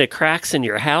get into cracks in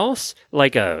your house,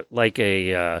 like a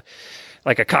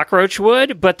cockroach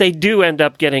would, but they do end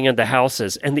up getting into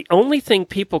houses. And the only thing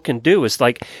people can do is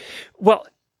at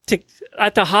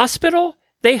the hospital,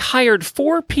 they hired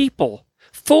 4 people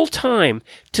full time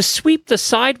to sweep the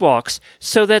sidewalks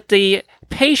so that the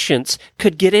patients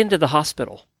could get into the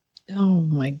hospital. Oh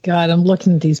my God, I'm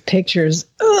looking at these pictures.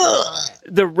 Ugh.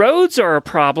 The roads are a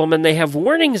problem, and they have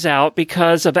warnings out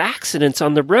because of accidents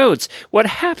on the roads. What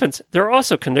happens? They're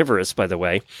also carnivorous, by the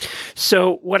way.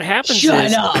 So what happens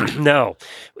Shut up. No.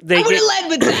 I would have led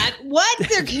with that. What?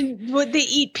 Would they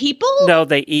eat people? No,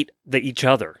 they eat each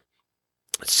other.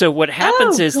 So what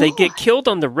happens is they get killed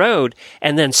on the road,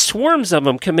 and then swarms of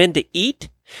them come in to eat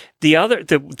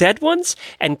the dead ones,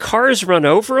 and cars run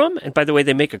over them. And by the way,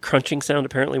 they make a crunching sound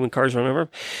apparently when cars run over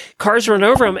them. Cars run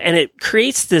over them, and it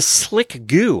creates this slick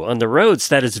goo on the roads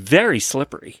that is very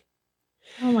slippery.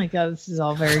 Oh my God, this is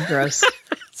all very gross.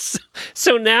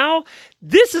 So now,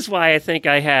 this is why I think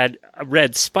I had a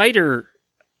red spider,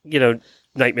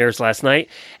 nightmares last night,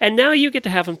 and now you get to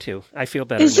have them too. I feel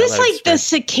better. Is this like the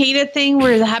cicada thing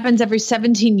where it happens every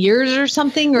 17 years or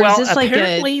something? Or Well, is this like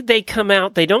apparently they come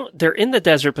out. They're in the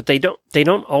desert, but they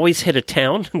don't always hit a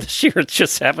town. This year it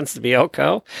just happens to be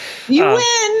Elko. You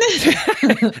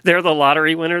win. They're the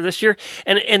lottery winner this year,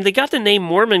 and they got the name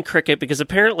Mormon cricket because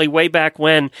apparently way back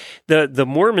when the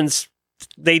Mormons,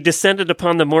 they descended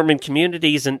upon the Mormon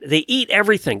communities and they eat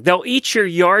everything. They'll eat your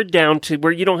yard down to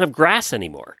where you don't have grass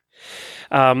anymore.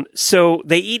 So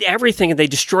they eat everything and they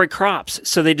destroy crops.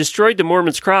 So they destroyed the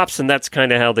Mormons' crops, and that's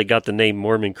kind of how they got the name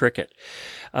Mormon cricket.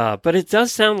 But it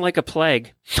does sound like a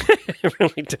plague. It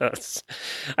really does.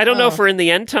 I don't know if we're in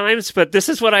the end times, but this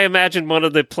is what I imagine one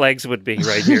of the plagues would be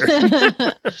right here.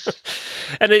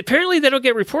 And apparently they don't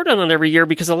get reported on every year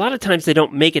because a lot of times they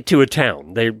don't make it to a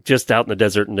town. They're just out in the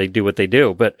desert and they do what they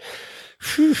do. But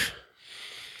whew,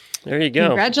 there you go.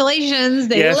 Congratulations.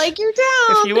 They like your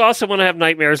town. If you also want to have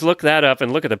nightmares, look that up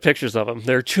and look at the pictures of them.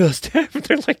 They're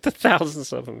like the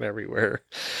thousands of them everywhere.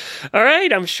 All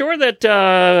right. I'm sure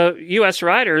that U.S.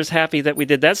 Rider is happy that we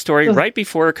did that story right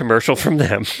before a commercial from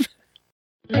them.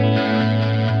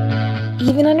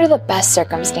 Even under the best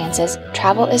circumstances,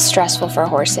 travel is stressful for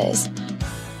horses.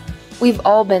 We've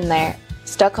all been there,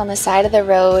 stuck on the side of the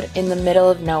road in the middle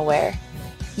of nowhere.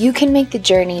 You can make the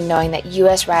journey knowing that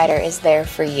U.S. Rider is there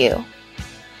for you.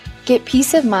 Get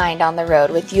peace of mind on the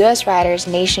road with U.S. Rider's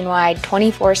nationwide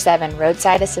 24/7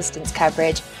 roadside assistance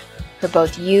coverage for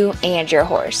both you and your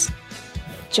horse.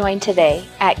 Join today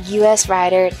at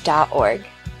usrider.org.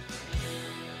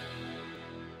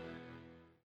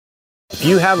 If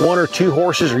you have 1 or 2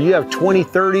 horses or you have 20,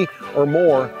 30 or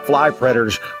more, fly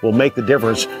predators will make the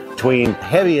difference between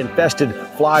heavy infested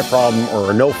fly problem or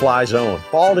a no-fly zone.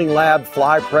 Balding lab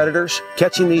fly predators,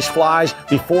 catching these flies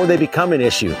before they become an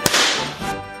issue.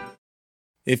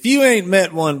 If you ain't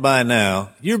met one by now,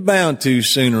 you're bound to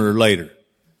sooner or later.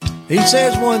 He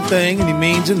says one thing and he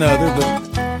means another, but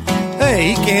hey,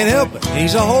 he can't help it.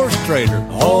 He's a horse trader.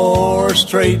 Horse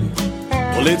trading.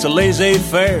 Well, it's a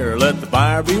laissez-faire, let the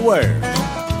buyer beware.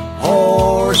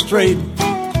 Horse trading,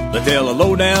 they tell a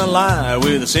low-down lie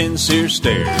with a sincere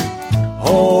stare.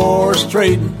 Horse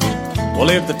trading, well,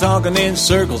 if they're talking in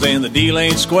circles and the deal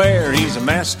ain't square, he's a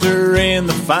master in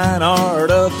the fine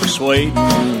art of persuading.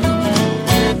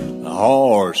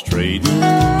 Horse trading.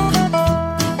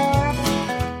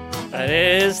 That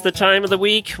is the time of the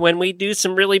week when we do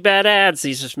some really bad ads.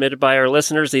 These are submitted by our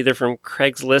listeners, either from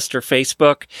Craigslist or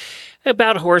Facebook,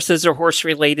 about horses or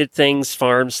horse-related things,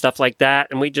 farms, stuff like that.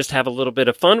 And we just have a little bit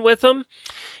of fun with them.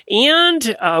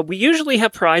 And we usually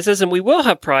have prizes, and we will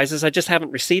have prizes. I just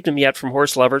haven't received them yet from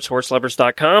Horse Lovers.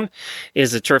 HorseLovers.com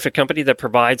is a terrific company that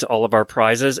provides all of our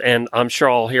prizes, and I'm sure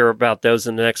I'll hear about those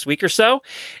in the next week or so.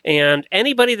 And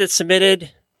anybody that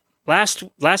submitted last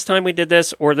time we did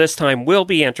this or this time will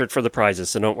be entered for the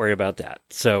prizes, so don't worry about that.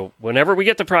 So whenever we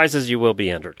get the prizes, you will be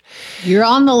entered. You're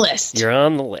on the list. You're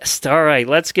on the list. All right,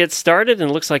 let's get started. And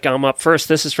it looks like I'm up first.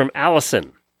 This is from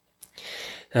Allison.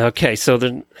 Okay, so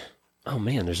oh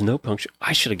man, there's no punctuation.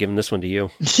 I should have given this one to you.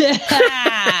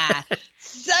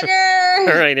 Sucker!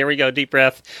 All right, here we go. Deep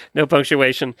breath. No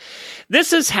punctuation.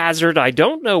 This is Hazard. I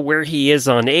don't know where he is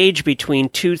on age, between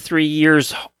 2-3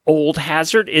 years old.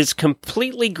 Hazard is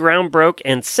completely ground broke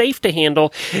and safe to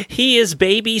handle. He is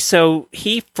baby, so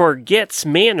he forgets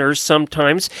manners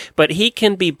sometimes, but he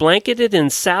can be blanketed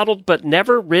and saddled but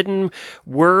never ridden.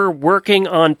 We're working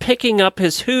on picking up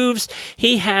his hooves.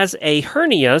 He has a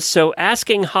hernia, so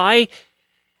asking hi.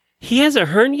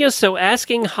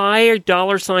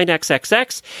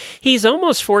 $XXX. He's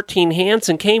almost 14 hands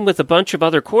and came with a bunch of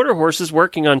other quarter horses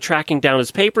working on tracking down his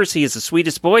papers. He is the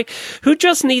sweetest boy who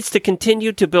just needs to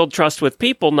continue to build trust with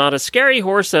people. Not a scary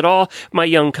horse at all. My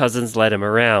young cousins let him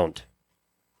around.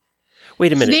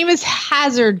 Wait a minute. His name is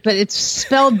Hazard, but it's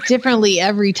spelled differently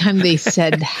every time they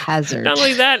said Hazard. Not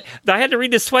only that, I had to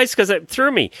read this twice because it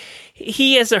threw me.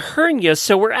 He has a hernia,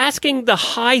 so we're asking the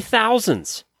high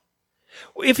thousands.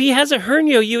 If he has a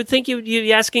hernia, you would think you'd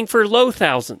be asking for low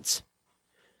thousands.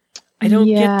 I don't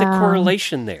get the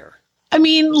correlation there. I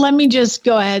mean, let me just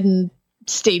go ahead and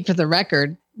state for the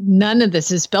record, none of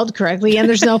this is spelled correctly, and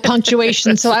there's no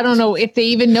punctuation, so I don't know if they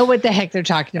even know what the heck they're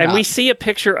talking about. And we see a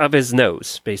picture of his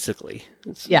nose, basically.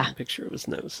 It's a picture of his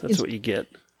nose. That's what you get.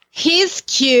 He's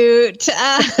cute.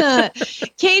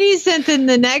 Katie sent in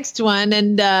the next one,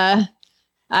 and I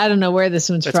don't know where this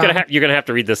one's from. You're going to have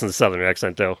to read this in the Southern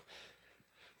accent, though.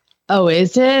 Oh,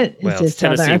 is it? Well, it's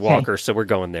Tennessee Walker, so we're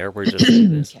going there. We're just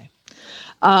okay.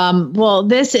 Well,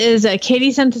 this is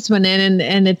Katie sent this one in,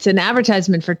 and it's an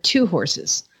advertisement for 2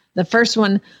 horses. The first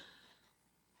one,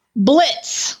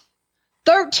 Blitz,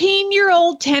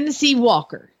 13-year-old Tennessee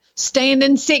Walker,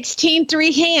 standing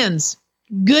 16-3 hands,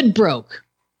 good broke,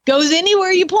 goes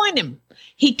anywhere you point him.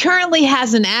 He currently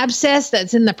has an abscess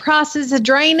that's in the process of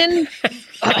draining.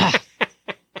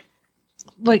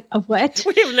 Wait, what?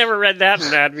 We have never read that in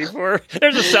an ad before.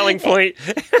 There's a selling point.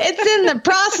 It's in the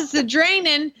process of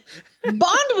draining.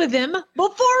 Bond with him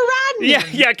before riding him.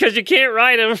 Yeah, because you can't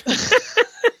ride him.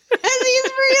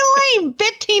 He's real lame.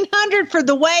 $1,500 for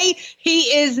the way he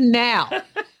is now.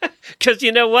 Because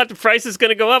you know what? The price is going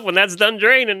to go up when that's done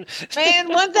draining. Man,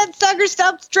 once that sucker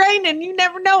stops draining, you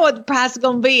never know what the price is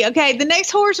going to be. Okay, the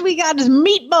next horse we got is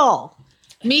Meatball.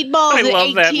 Meatball I is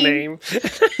love that name.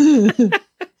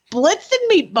 Blitz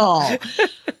and Meatball.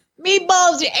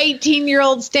 Meatball's your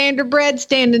 18-year-old standardbred,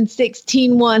 standing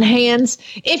 16-1 hands.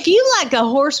 If you like a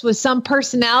horse with some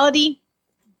personality,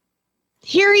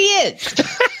 here he is.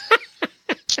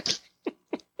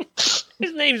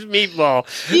 His name's Meatball.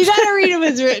 You got to read him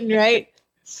as written, right?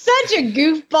 Such a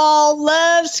goofball,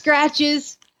 loves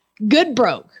scratches, good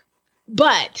broke.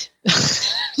 But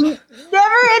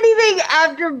never anything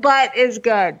after but is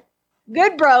good.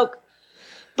 Good broke,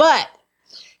 but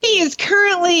he is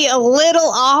currently a little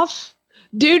off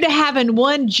due to having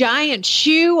one giant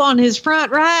shoe on his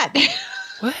front right.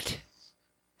 What?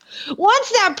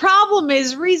 Once that problem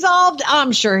is resolved,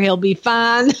 I'm sure he'll be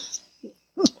fine.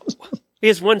 He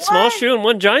has one small shoe and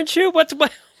one giant shoe? What?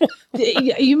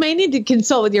 You may need to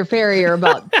consult with your farrier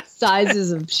about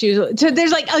sizes of shoes. So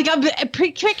there's like I'm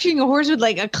picturing a horse with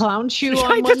like a clown shoe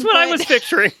on. That's what I was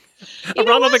picturing. A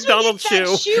Ronald McDonald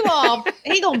shoe. Shoe off.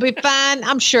 He gonna be fine.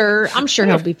 I'm sure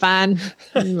he'll be fine.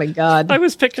 Oh my God. I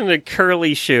was picturing a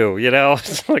curly shoe.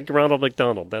 It's like Ronald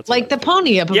McDonald. That's like the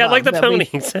pony up above. Yeah, like the pony.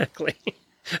 Exactly.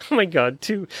 Oh my God.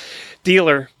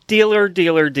 Dealer.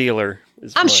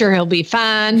 I'm sure he'll be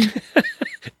fine.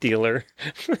 Dealer.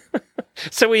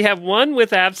 So we have one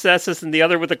with abscesses and the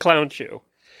other with a clown shoe.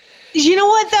 You know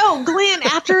what though, Glenn?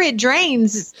 After it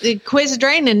drains, it quits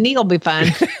draining, and he'll be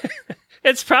fine.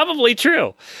 It's probably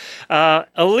true.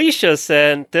 Alicia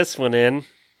sent this one in.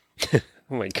 Oh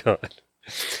my God.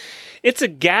 It's a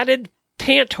gadded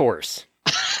pant horse.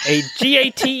 A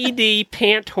GATED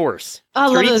pant horse. I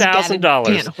love those gadded $3,000.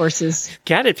 pant horses.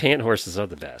 Gadded pant horses are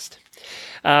the best.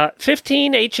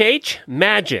 15HH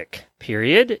Magic,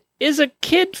 period, is a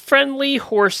kid-friendly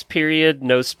horse, period,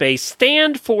 no space,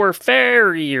 stand for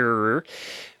farrier,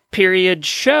 period,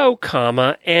 show,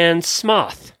 comma, and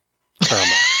smoth,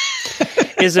 comma.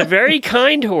 Is a very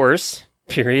kind horse,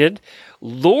 period,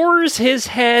 lures his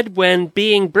head when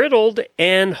being bridled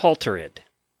and haltered.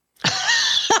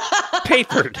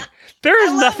 Papered. There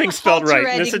is nothing spelled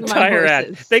right in this entire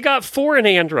ad. They got for an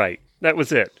and right. That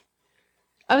was it.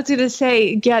 I was going to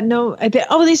say,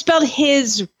 they spelled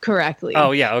his correctly.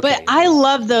 Oh, yeah, okay. But I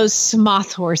love those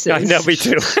smoth horses. I know, me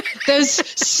too. Those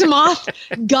smoth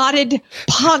gotted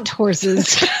pont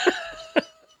horses.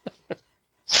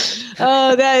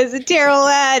 Oh, that is a terrible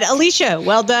ad. Alicia,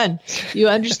 well done. You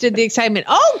understood the excitement.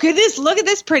 Oh, goodness, look at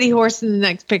this pretty horse in the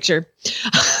next picture.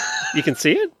 You can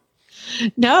see it?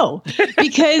 No,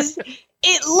 because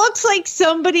it looks like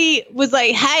somebody was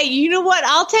like, hey, you know what?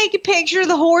 I'll take a picture of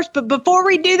the horse, but before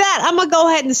we do that, I'm going to go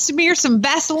ahead and smear some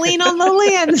Vaseline on the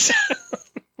lens.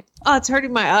 Oh, it's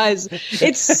hurting my eyes.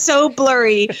 It's so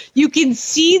blurry. You can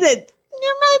see that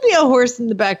there might be a horse in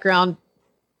the background.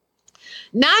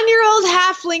 9-year-old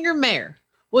halflinger mare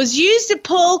was used to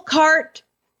pull cart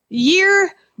year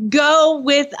go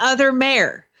with other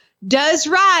mare. Does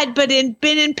ride, but been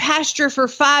in pasture for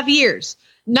 5 years.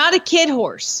 Not a kid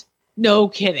horse. No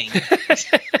kidding.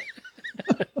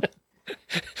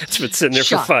 It's been sitting there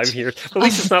for 5 years. At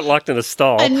least it's not locked in a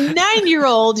stall. A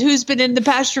 9-year-old who's been in the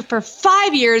pasture for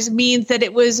 5 years means that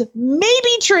it was maybe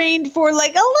trained for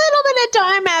like a little bit of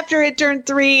time after it turned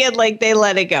 3 and like they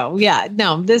let it go. Yeah,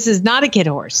 no, this is not a kid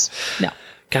horse. No.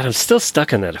 God, I'm still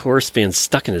stuck on that horse being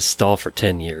stuck in his stall for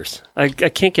 10 years. I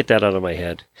can't get that out of my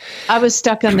head. I was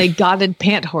stuck on the gotted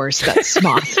pant horse, that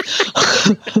smoth.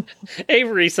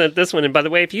 Avery sent this one. And by the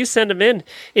way, if you send them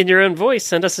in your own voice,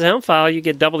 send us a sound file, you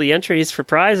get double the entries for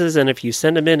prizes. And if you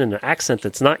send them in an accent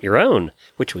that's not your own,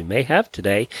 which we may have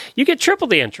today, you get triple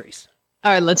the entries.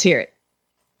 All right, let's hear it.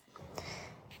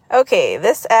 Okay,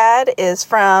 this ad is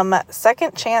from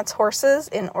Second Chance Horses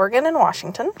in Oregon and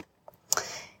Washington.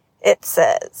 It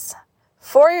says,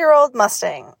 4-year-old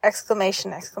Mustang, !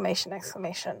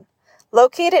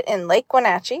 Located in Lake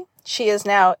Wenatchee, she is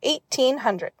now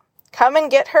 1,800. Come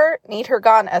and get her, need her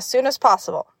gone as soon as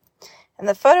possible. And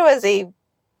the photo is a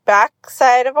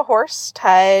backside of a horse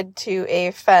tied to a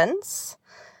fence,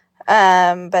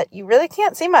 but you really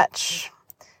can't see much.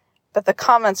 But the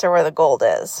comments are where the gold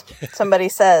is. Somebody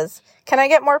says, Can I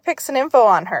get more pics and info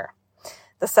on her?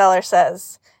 The seller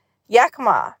says,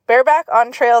 Yakima, bareback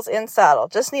on trails in saddle.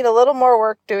 Just need a little more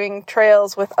work doing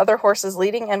trails with other horses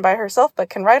leading and by herself, but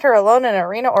can ride her alone in an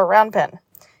arena or round pen.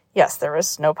 Yes, there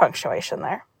was no punctuation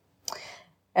there.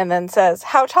 And then says,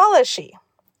 how tall is she?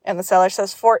 And the seller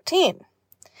says 14.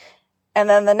 And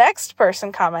then the next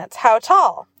person comments, how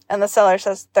tall? And the seller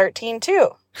says 13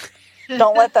 too.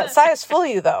 Don't let that size fool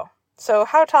you though. So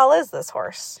how tall is this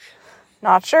horse?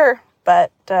 Not sure,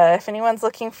 but if anyone's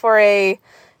looking for a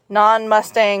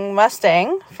non-Mustang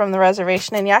Mustang from the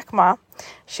reservation in Yakima,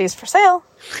 she's for sale.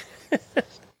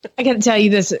 I got to tell you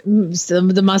this,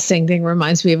 the Mustang thing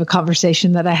reminds me of a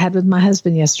conversation that I had with my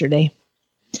husband yesterday.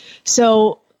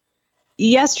 So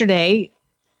yesterday,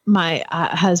 my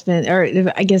husband,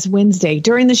 or I guess Wednesday,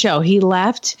 during the show, he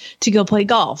left to go play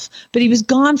golf, but he was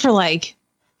gone for like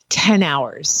 10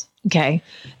 hours. Okay.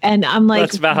 And I'm like,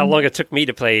 that's about how long it took me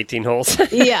to play 18 holes.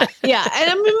 Yeah. And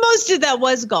I mean, most of that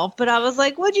was golf, but I was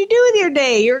like, what'd you do with your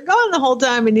day? You were gone the whole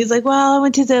time. And he's like, well, I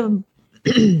went to the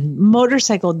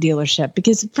motorcycle dealership,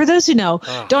 because for those who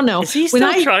don't know, is he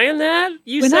still trying that?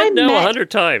 You said no 100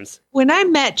 times. When I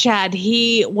met Chad,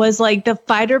 he was like the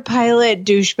fighter pilot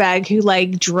douchebag who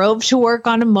like drove to work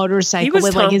on a motorcycle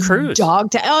with Tom like his Cruise.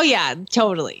 dog. Oh yeah,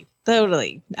 totally.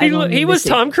 He was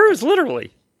Tom Cruise,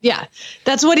 literally. Yeah,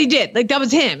 that's what he did. Like, that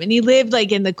was him. And he lived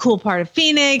like in the cool part of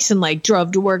Phoenix and like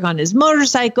drove to work on his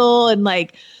motorcycle. And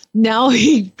like, now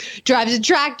he drives a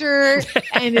tractor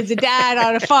and is a dad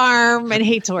on a farm and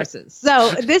hates horses.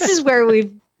 So this is where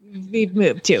we've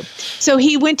moved to. So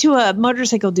he went to a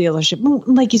motorcycle dealership.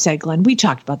 Like you said, Glenn, we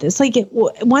talked about this. Like,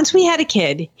 once we had a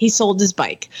kid, he sold his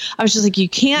bike. I was just like, you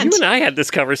can't. You and I had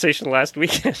this conversation last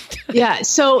weekend. Yeah.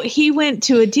 So he went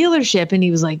to a dealership and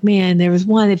he was like, man, there was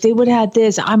one. If they would have had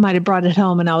this, I might have brought it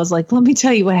home. And I was like, let me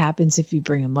tell you what happens if you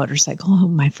bring a motorcycle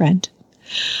home, my friend.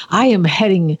 I am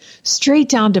heading straight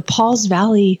down to Paul's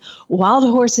Valley Wild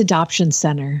Horse Adoption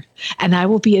Center, and I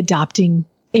will be adopting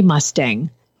a Mustang.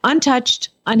 Untouched,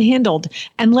 unhandled,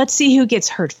 and let's see who gets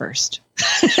hurt first.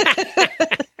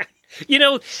 You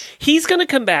know, he's going to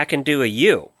come back and do a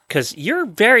you, because you're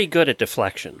very good at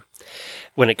deflection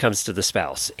when it comes to the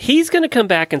spouse. He's going to come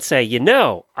back and say,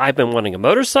 I've been wanting a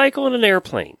motorcycle and an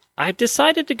airplane. I've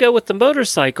decided to go with the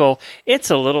motorcycle.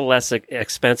 It's a little less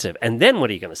expensive. And then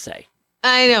what are you going to say?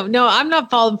 I know. No, I'm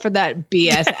not falling for that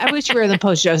BS. I wish we were in the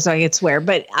post show so I could swear,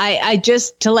 but I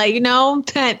just to let you know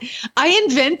that I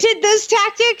invented those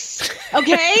tactics.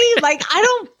 Okay. Like, I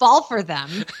don't fall for them.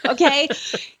 Okay.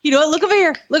 You know what? Look over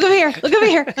here. Look over here. Look over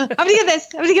here. I'm going to get this.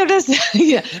 I'm going to get this.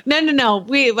 Yeah. No.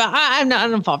 I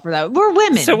don't fall for that. We're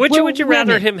women. So which would you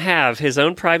rather him have? His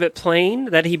own private plane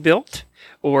that he built?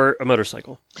 Or a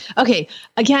motorcycle? Okay.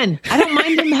 Again, I don't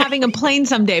mind him having a plane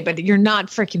someday, but you're not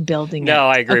freaking building it. No,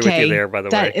 I agree with you there, by the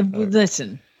way.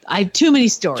 Listen, I have too many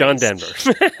stories. John Denver.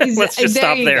 Let's just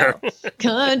stop there.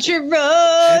 Country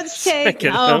roads take...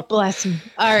 Oh, bless him.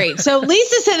 All right. So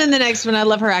Lisa sent in the next one. I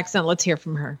love her accent. Let's hear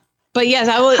from her. But yes,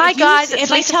 I will. Hi, guys.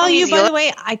 If I tell you, by the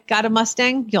way, I got a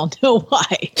Mustang, you'll know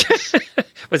why.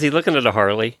 Was he looking at a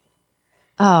Harley?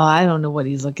 Oh, I don't know what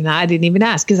he's looking at. I didn't even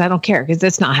ask because I don't care, because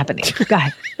that's not happening. Go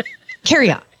ahead. Carry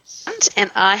on.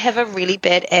 And I have a really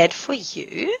bad ad for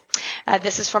you.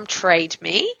 This is from Trade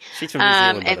Me. She's from New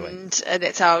Zealand, by the way. And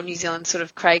that's our New Zealand sort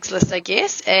of Craigslist, I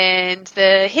guess. And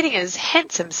the heading is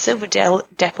Handsome Silver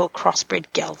Dapple Crossbred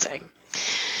Gelding.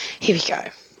 Here we go.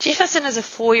 Jefferson is a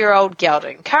 4-year-old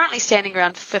gelding, currently standing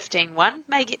around 15.1,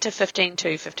 may get to 15.2,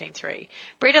 15.3.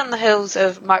 Bred on the hills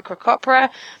of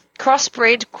Microcopra,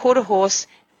 crossbred, quarter horse,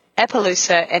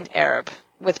 Appaloosa, and Arab,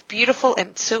 with beautiful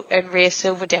and rare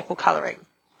silver dapple colouring.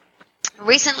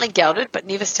 Recently gelded, but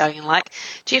never stallion-like,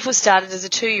 Jeff was started as a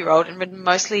 2-year-old and ridden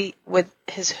mostly with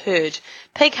his herd,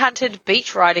 pig-hunted,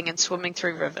 beach riding, and swimming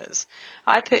through rivers.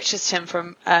 I purchased him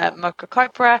from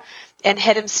Mokokopra and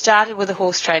had him started with a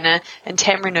horse trainer in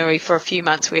Tamaranui for a few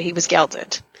months where he was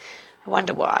gelded. I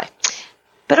wonder why.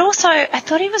 But also, I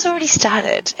thought he was already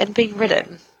started and being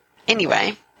ridden.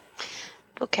 Anyway,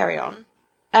 we'll carry on.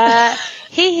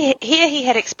 Here he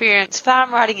had experience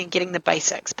farm riding and getting the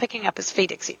basics, picking up his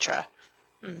feet, etc.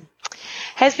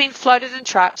 Has been floated and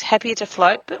trucked, happier to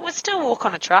float, but would still walk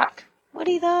on a truck. Would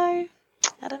he though?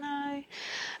 I don't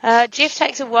know. Jeff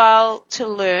takes a while to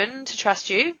learn to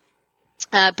trust you,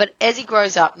 but as he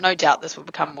grows up, no doubt this will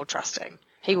become more trusting.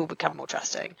 He will become more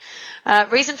trusting.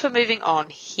 Reason for moving on.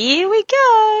 Here we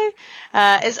go.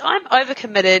 Is I'm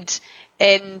overcommitted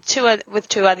and with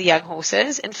 2 other young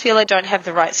horses, and feel I don't have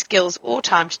the right skills or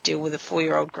time to deal with a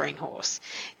 4-year-old green horse.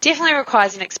 Definitely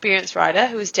requires an experienced rider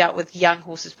who has dealt with young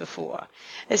horses before.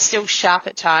 Is still sharp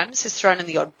at times, has thrown in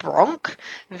the odd bronc.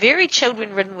 Very chilled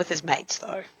when ridden with his mates,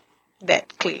 though.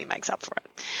 That clearly makes up for it.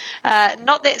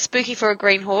 Not that spooky for a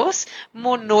green horse,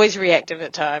 more noise reactive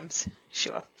at times.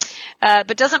 Sure.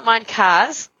 But doesn't mind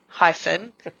cars,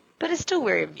 but is still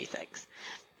wary of new things.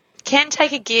 Can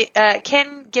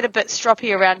get a bit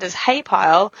stroppy around his hay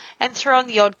pile and throw on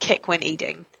the odd kick when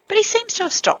eating. But he seems to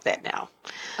have stopped that now.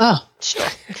 Oh. Sure.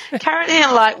 Currently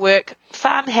in light work,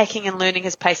 farm hacking and learning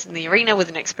his pace in the arena with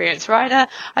an experienced rider.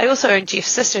 I also own Jeff's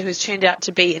sister, who's turned out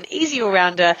to be an easy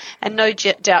all-rounder, and no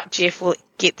doubt Jeff will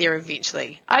get there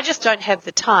eventually. I just don't have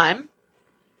the time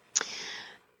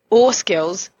or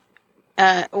skills.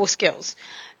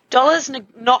 Dollars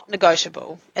not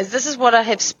negotiable, as this is what I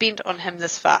have spent on him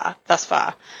thus far.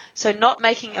 So not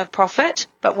making a profit,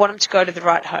 but want him to go to the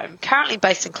right home. Currently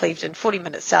based in Clevedon, 40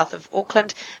 minutes south of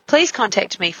Auckland. Please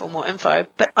contact me for more info,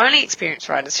 but only experienced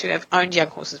riders who have owned young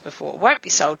horses before won't be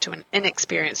sold to an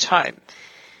inexperienced home.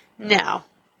 Now,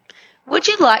 would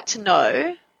you like to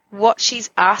know what she's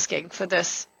asking for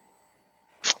this,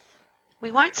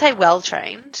 we won't say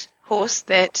well-trained, horse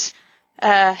that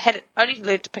had it only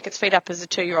learned to pick its feet up as a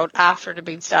 2-year-old after it had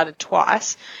been started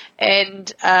twice,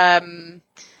 and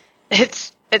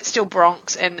it's still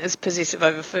broncs and is possessive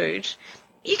over food.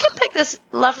 You can pick this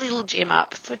lovely little gem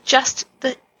up for just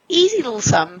the easy little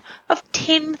sum of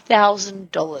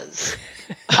 $10,000.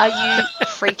 Are you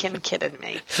freaking kidding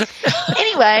me?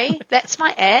 Anyway, that's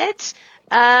my ad.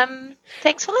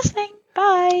 Thanks for listening.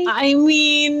 Bye. I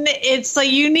mean, it's a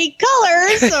unique color,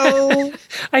 so...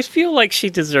 I feel like she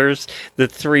deserves the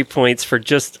 3 points for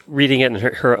just reading it in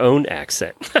her own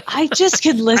accent. I just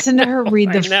could listen to her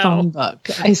read the phone book,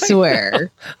 I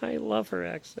swear. I love her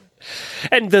accent.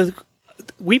 And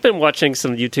we've been watching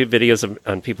some YouTube videos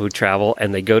on people who travel,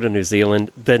 and they go to New Zealand.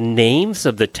 The names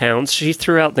of the towns, she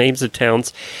threw out names of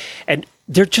towns, and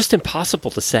they're just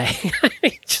impossible to say.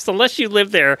 Just unless you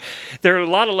live there, there are a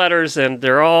lot of letters, and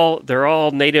they're all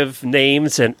native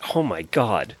names, and oh my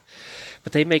God,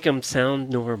 but they make them sound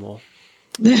normal.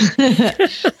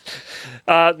 Next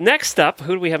up,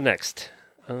 who do we have next?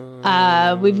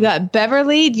 We've got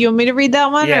Beverly. Do you want me to read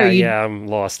that one? Yeah, I'm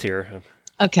lost here.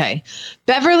 Okay,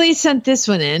 Beverly sent this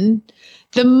one in.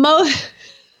 The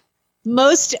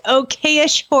most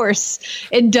okayish horse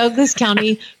in Douglas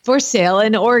County for sale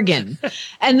in Oregon.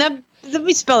 And let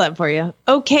me spell that for you.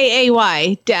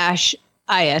 OKAY-ISH.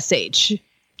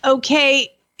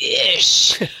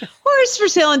 Okay-ish. Horse for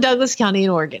sale in Douglas County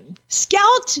in Oregon.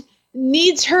 Scout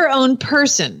needs her own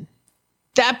person.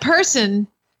 That person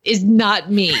is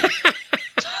not me.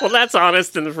 Well, that's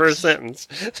honest in the first sentence.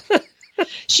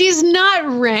 She's not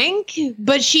rank,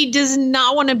 but she does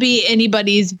not want to be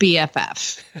anybody's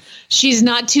BFF. She's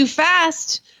not too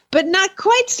fast, but not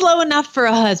quite slow enough for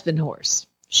a husband horse.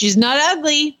 She's not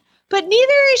ugly, but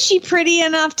neither is she pretty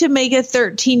enough to make a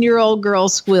 13-year-old girl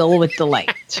squeal with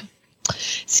delight.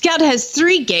 Scout has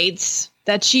 3 gaits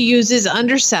that she uses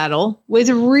under saddle with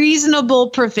reasonable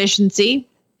proficiency,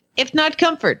 if not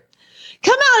comfort.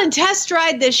 Come out and test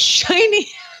ride this shiny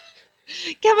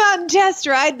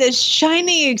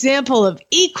example of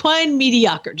equine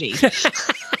mediocrity.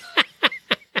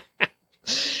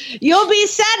 You'll be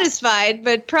satisfied,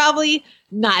 but probably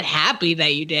not happy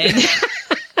that you did.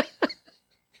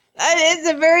 It's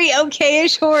a very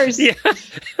okayish horse. Yeah.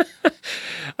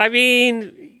 I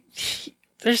mean,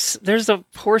 there's a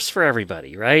horse for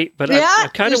everybody, right? But yeah, I'm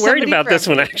kind of worried about this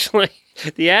one, actually.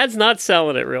 The ad's not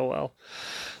selling it real well.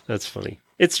 That's funny.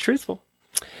 It's truthful.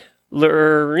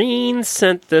 Lorene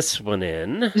sent this one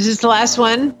in. Is this the last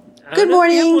one? Good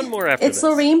morning. One more after it's this.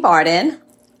 Lorene Barden.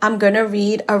 I'm going to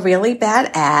read a really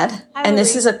bad ad. Hi, and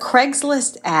this Lorene. is a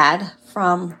Craigslist ad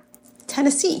from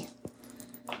Tennessee.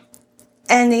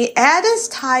 And the ad is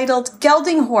titled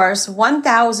Gelding Horse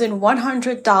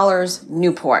 $1,100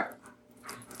 Newport.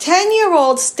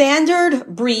 10-year-old standard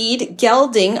breed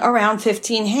gelding around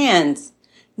 15 hands.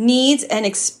 Needs an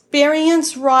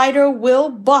experienced rider, will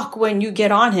buck when you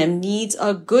get on him, needs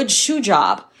a good shoe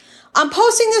job. I'm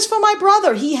posting this for my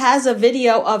brother. He has a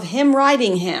video of him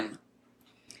riding him.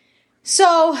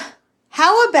 So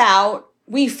how about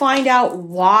we find out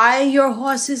why your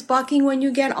horse is bucking when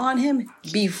you get on him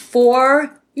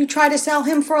before you try to sell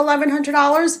him for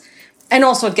 $1,100, and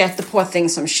also get the poor thing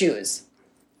some shoes.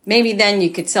 Maybe then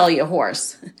you could sell your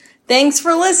horse. Thanks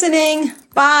for listening.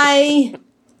 Bye.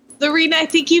 Lorena, I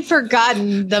think you've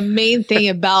forgotten the main thing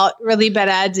about really bad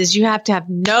ads is you have to have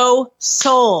no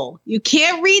soul. You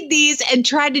can't read these and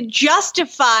try to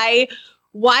justify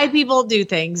why people do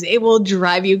things. It will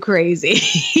drive you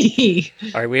crazy.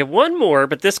 All right, we have one more,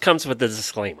 but this comes with a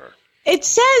disclaimer. It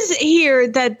says here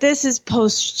that this is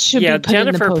should be put Jennifer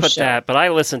in the post put show. that, but I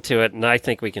listened to it, and I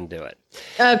think we can do it.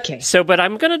 Okay. So, but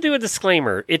I'm going to do a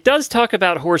disclaimer. It does talk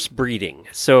about horse breeding.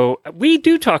 So we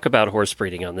do talk about horse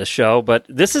breeding on this show, but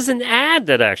this is an ad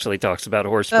that actually talks about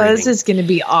horse breeding. This is going to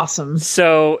be awesome.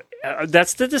 So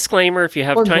that's the disclaimer. If you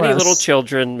have tiny little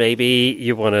children, maybe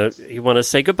you want to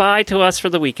say goodbye to us for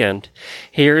the weekend.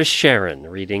 Here is Sharon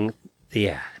reading the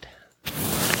ad.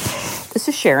 This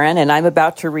is Sharon, and I'm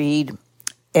about to read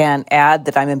an ad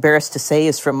that I'm embarrassed to say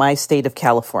is from my state of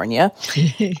California.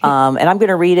 And I'm going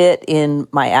to read it in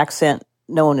my accent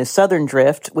known as Southern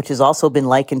Drift, which has also been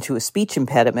likened to a speech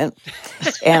impediment.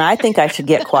 And I think I should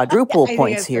get quadruple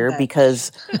points here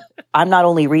because I'm not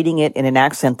only reading it in an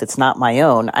accent that's not my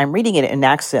own, I'm reading it in an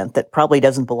accent that probably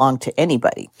doesn't belong to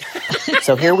anybody.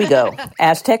 So here we go.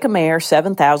 Azteca mare,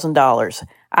 $7,000.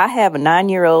 I have a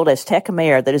 9-year-old Azteca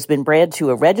mare that has been bred to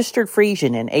a registered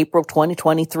Friesian in April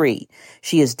 2023.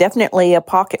 She is definitely a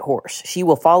pocket horse. She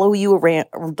will follow you around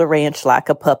the ranch like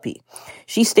a puppy.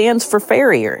 She stands for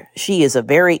farrier. She is a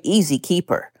very easy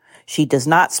keeper. She does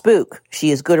not spook.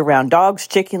 She is good around dogs,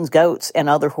 chickens, goats, and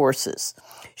other horses.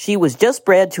 She was just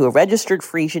bred to a registered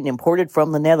Friesian imported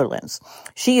from the Netherlands.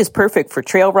 She is perfect for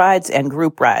trail rides and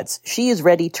group rides. She is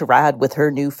ready to ride with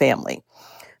her new family.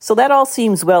 So that all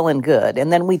seems well and good.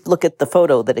 And then we look at the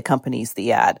photo that accompanies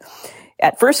the ad.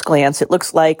 At first glance, it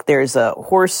looks like there's a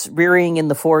horse rearing in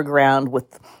the foreground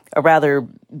with a rather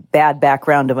bad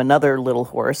background of another little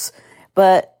horse.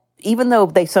 But even though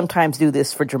they sometimes do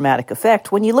this for dramatic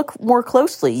effect, when you look more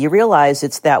closely, you realize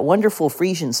it's that wonderful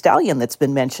Friesian stallion that's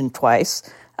been mentioned twice,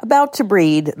 about to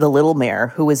breed the little mare,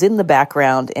 who is in the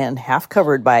background and half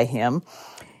covered by him.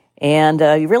 And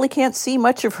you really can't see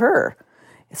much of her.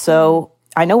 So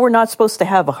I know we're not supposed to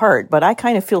have a heart, but I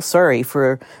kind of feel sorry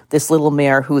for this little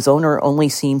mare whose owner only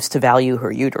seems to value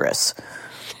her uterus.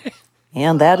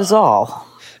 And that is all.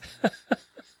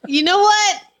 You know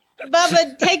what?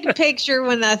 Bubba, take a picture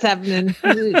when that's happening.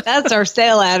 That's our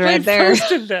sale ad right there.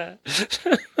 Posted that.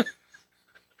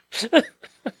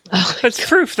 That's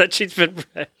proof that she's been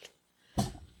bred.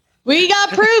 We got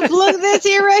proof. Look at this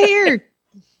here right here.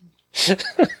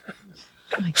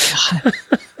 Oh my God.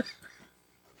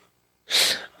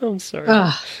 I'm sorry.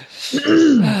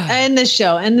 End this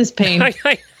show. End this pain.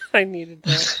 I needed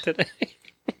that today.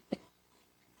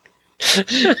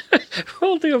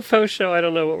 We'll do a post show. I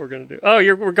don't know what we're going to do. Oh,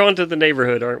 we're going to the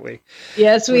neighborhood, aren't we?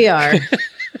 Yes, we are.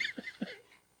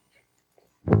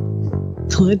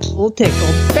 It's a little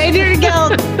tickled. Failure to go.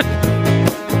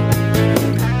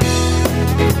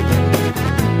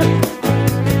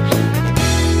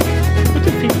 What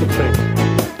do people think?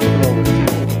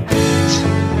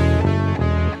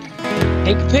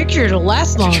 Take a picture. It'll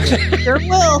last longer. Sure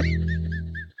will.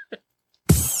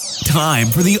 Time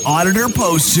for the Auditor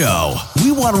Post Show.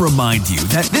 We want to remind you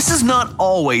that this is not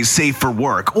always safe for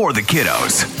work or the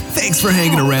kiddos. Thanks for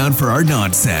hanging around for our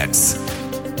nonsense.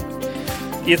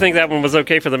 You think that one was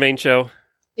okay for the main show?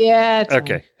 Yeah. It's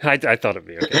okay. I thought it'd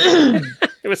be okay.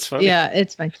 It was funny. Yeah,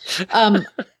 it's fine.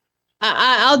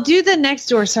 I'll do the next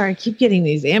door. Sorry, I keep getting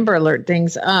these Amber Alert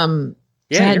things.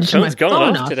 Yeah, your phone's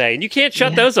going off today, and you can't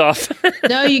shut those off.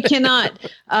 No, you cannot.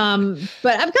 But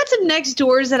I've got some next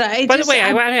doors that I. By the way,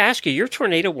 I want to ask you: your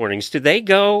tornado warnings, do they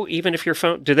go even if your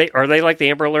phone? Are they like the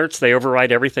Amber Alerts? They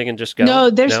override everything and just go. No,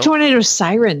 there's tornado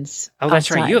sirens. Oh, that's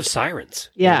outside. Right. You have sirens.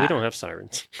 Yeah, we don't have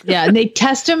sirens. Yeah, and they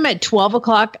test them at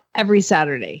 12:00 every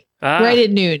Saturday, right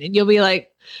at noon, and you'll be like.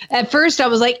 At first, I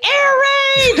was like, air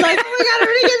raid! Like, oh my God,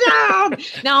 everybody get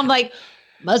down! Now I'm like,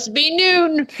 must be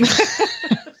noon.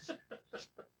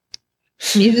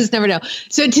 You just never know.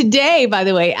 So today, by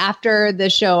the way, after the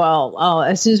show, I'll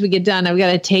as soon as we get done, I've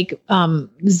got to take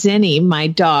Zenny, my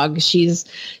dog. She's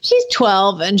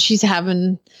 12 and she's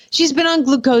been on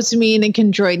glucosamine and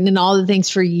chondroitin and all the things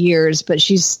for years, but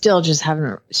she's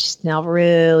now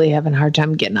really having a hard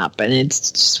time getting up. And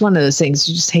it's just one of those things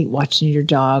you just hate watching your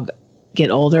dog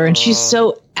get older. And she's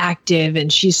so active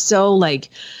and she's so like,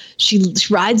 she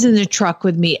rides in the truck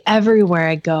with me everywhere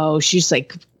I go. She's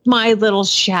like my little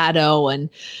shadow, and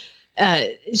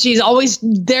she's always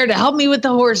there to help me with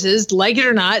the horses, like it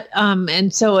or not.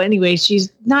 And so anyway,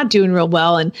 she's not doing real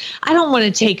well, and I don't want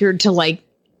to take her to like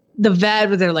the vet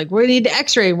where they're like, we need to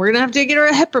x-ray, we're gonna have to get her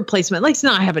a hip replacement. Like, it's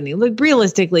not happening. Like,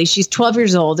 realistically, she's 12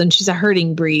 years old and she's a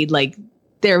herding breed. Like,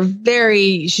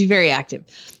 she's very active.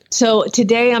 So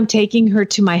today I'm taking her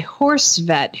to my horse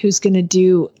vet who's going to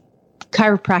do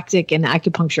chiropractic and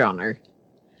acupuncture on her.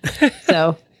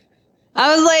 So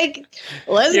I was like,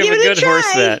 let's give it a try.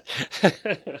 Horse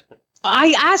vet.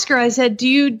 I asked her, I said,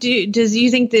 does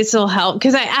you think this will help?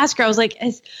 Because I asked her, I was like,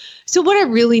 so what I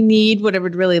really need, what I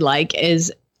would really like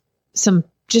is some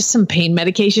pain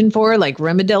medication for her, like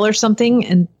Rimadyl or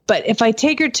something. But if I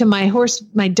take her to my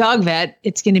dog vet,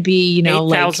 it's going to be,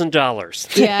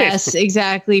 $8,000. Yes,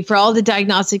 exactly. For all the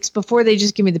diagnostics before they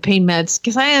just give me the pain meds.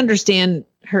 Because I understand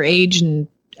her age and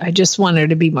I just want her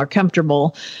to be more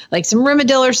comfortable, like some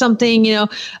Rimadyl or something,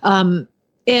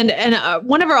 And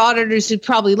one of our auditors who's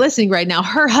probably listening right now,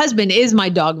 her husband is my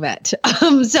dog vet.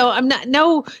 So I'm not,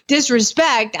 no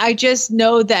disrespect. I just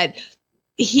know that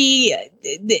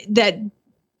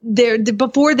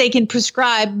before they can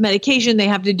prescribe medication, they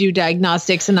have to do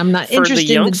diagnostics, and I'm not interested. For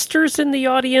the youngsters in the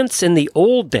audience, in the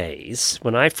old days,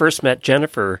 when I first met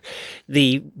Jennifer,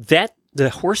 the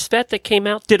horse vet that came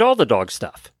out did all the dog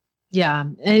stuff. Yeah.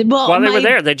 While they were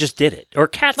there, they just did it. Or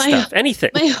cat stuff,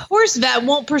 anything. My horse vet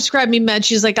won't prescribe me meds.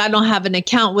 She's like, I don't have an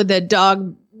account with a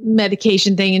dog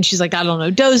medication thing. And she's like, I don't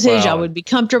know dosage. I would be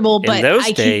comfortable. But in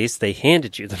those days, they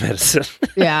handed you the medicine.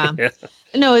 Yeah. Yeah.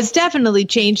 No, it's definitely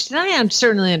changed. And I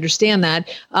certainly understand that.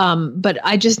 But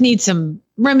I just need some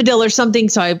Rimadyl or something.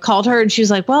 So I called her and she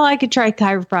was like, well, I could try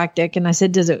chiropractic. And I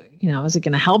said, is it going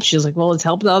to help? She was like, well, it's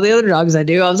helped all the other dogs I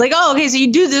do. I was like, oh, okay. So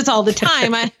you do this all the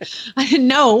time. I didn't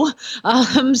know.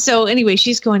 So anyway,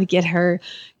 she's going to get her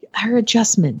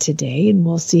adjustment today and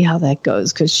we'll see how that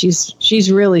goes. Cause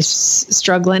she's really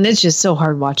struggling. It's just so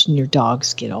hard watching your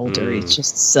dogs get older. It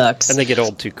just sucks. And they get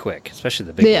old too quick, especially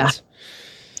the big ones.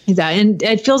 Yeah. And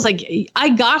it feels like I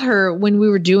got her when we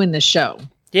were doing the show.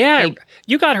 Yeah.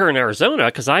 You got her in Arizona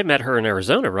because I met her in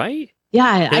Arizona, right?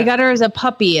 Yeah. I got her as a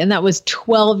puppy and that was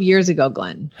 12 years ago,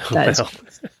 Glenn. All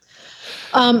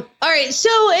right.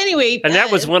 So anyway. And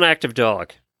that was one active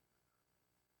dog.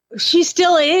 She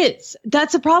still is.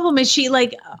 That's the problem is she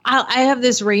I have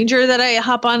this Ranger that I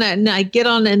hop on and I get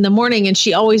on in the morning and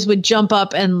she always would jump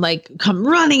up and come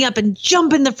running up and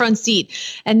jump in the front seat.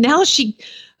 And now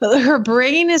her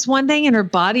brain is one thing and her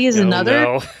body is another.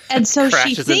 No. And so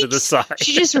she thinks into the side.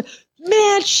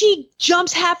 she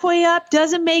jumps halfway up,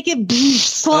 doesn't make it,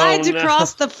 slides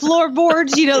across the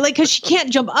floorboards, because she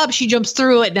can't jump up. She jumps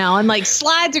through it now and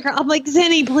slides across. I'm like,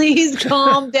 Zenny, please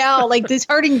calm down. These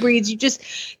herding breeds,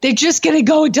 they're just going to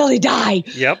go until they die.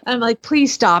 Yep. I'm like,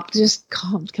 please stop. Just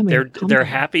come here. They're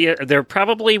happy. They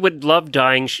probably would love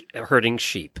dying herding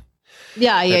sheep.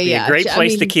 Yeah. That'd be a great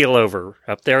place to keel over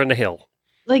up there in the hill.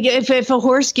 If a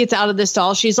horse gets out of the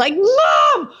stall, she's like, Mom,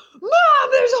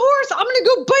 there's a horse. I'm going to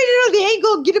go bite it on the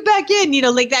ankle, get it back in,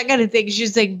 that kind of thing.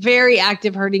 She's very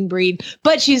active herding breed,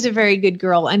 but she's a very good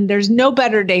girl. And there's no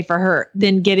better day for her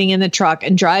than getting in the truck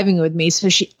and driving with me. So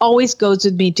she always goes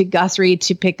with me to Guthrie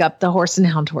to pick up the horse and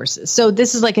hound horses. So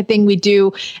this is a thing we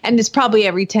do. And it's probably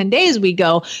every 10 days we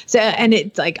go. So, and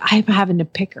it's I'm having to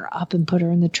pick her up and put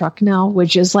her in the truck now,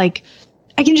 which is I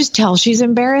can just tell she's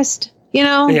embarrassed.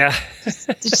 Yeah.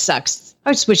 It just sucks.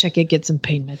 I just wish I could get some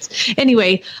pain meds.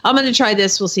 Anyway, I'm going to try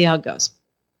this. We'll see how it goes.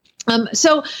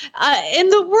 So in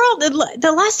the world,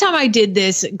 the last time I did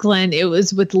this, Glenn, it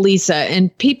was with Lisa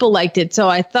and people liked it. So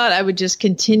I thought I would just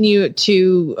continue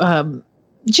to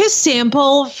just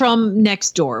sample from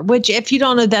Nextdoor, which if you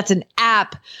don't know, that's an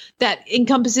app that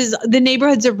encompasses the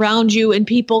neighborhoods around you and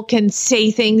people can say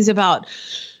things about,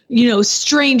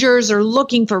 strangers or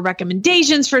looking for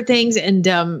recommendations for things.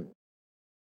 And,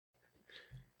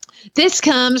 this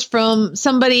comes from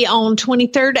somebody on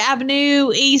 23rd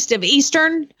Avenue east of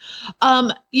Eastern.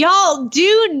 Y'all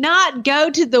do not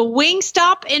go to the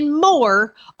Wingstop and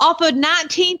More off of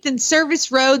 19th and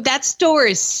Service Road. That store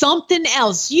is something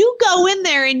else. You go in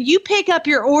there and you pick up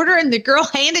your order and the girl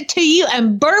hand it to you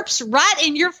and burps right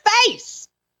in your face.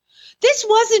 This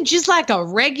wasn't just a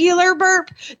regular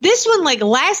burp. This one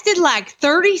lasted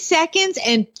 30 seconds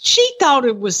and she thought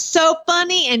it was so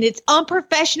funny and it's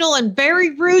unprofessional and very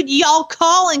rude. Y'all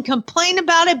call and complain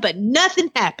about it, but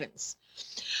nothing happens.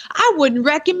 I wouldn't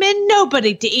recommend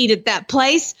nobody to eat at that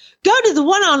place. Go to the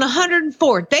one on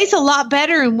 104th. They's a lot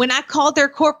better. And when I called their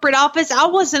corporate office, I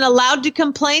wasn't allowed to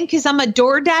complain because I'm a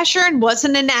DoorDasher and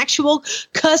wasn't an actual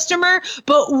customer,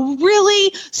 but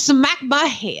really smacked my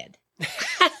head.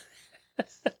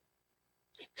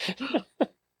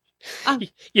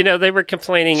 They were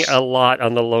complaining a lot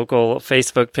on the local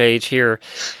Facebook page here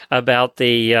about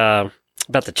the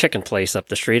chicken place up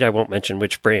the street. I won't mention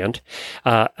which brand,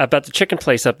 about the chicken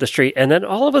place up the street. And then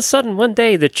all of a sudden one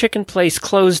day the chicken place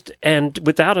closed and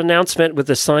without announcement with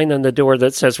a sign on the door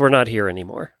that says we're not here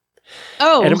anymore.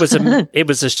 Oh, and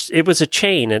it was a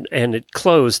chain and it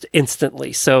closed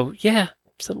instantly. So yeah.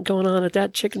 Something going on at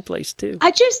that chicken place too.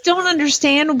 I just don't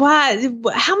understand why.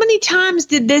 How many times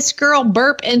did this girl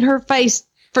burp in her face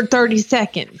for 30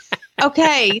 seconds?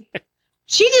 Okay.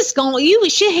 She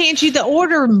hands you the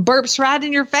order and burps right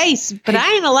in your face, but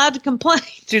I ain't allowed to complain.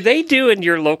 Do they do in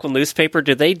your local newspaper?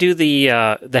 Do they do the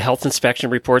health inspection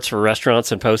reports for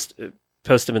restaurants and post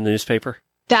them in the newspaper?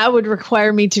 That would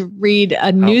require me to read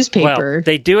a newspaper. Well,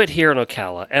 they do it here in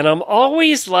Ocala, and I'm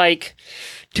always like,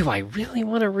 do I really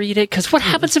want to read it? Because what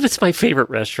happens if it's my favorite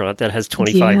restaurant that has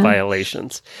 25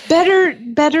 violations?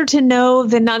 Better to know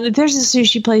than not. There's a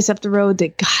sushi place up the road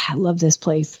that, God, I love this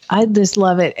place. I just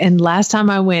love it. And last time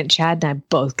I went, Chad and I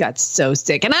both got so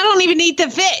sick. And I don't even eat the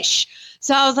fish.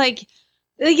 So I was like,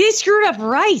 they screwed up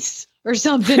rice or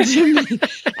something to me.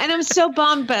 And I'm so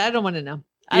bummed, but I don't want to know.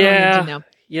 I don't need to know.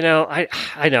 You know,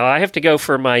 I know. I have to go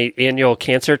for my annual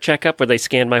cancer checkup where they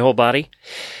scan my whole body.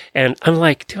 And I'm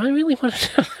like, do I really want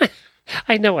to know?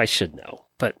 I know I should know,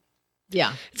 but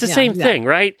yeah, it's the same thing,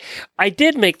 right? I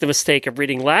did make the mistake of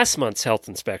reading last month's health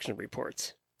inspection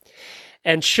reports.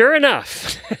 And sure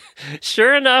enough,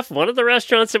 one of the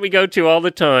restaurants that we go to all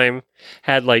the time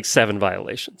had like 7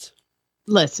 violations.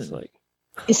 Listen,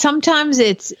 sometimes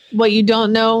it's what you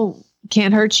don't know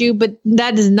can't hurt you, but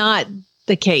that is not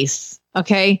the case.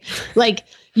 Okay. Like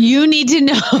you need to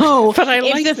know if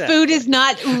the food is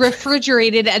not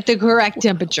refrigerated at the correct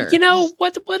temperature. You know,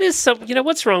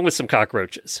 what's wrong with some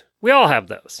cockroaches? We all have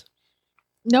those.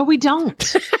 No, we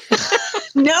don't.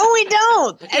 No, we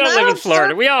don't. We all live in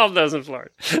Florida. We all have those in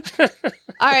Florida.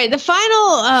 All right. The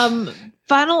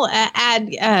final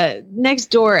ad next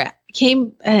door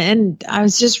came, and I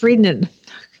was just reading it.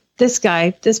 This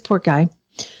poor guy.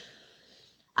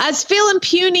 I was feeling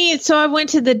puny, so I went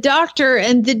to the doctor,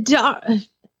 and I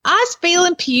was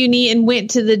feeling puny and went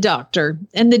to the doctor,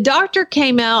 and the doctor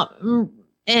came out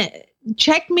and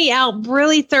checked me out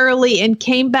really thoroughly and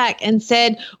came back and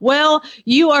said, well,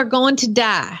 you are going to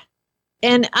die.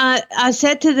 And I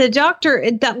said to the doctor,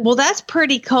 well, that's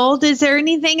pretty cold. Is there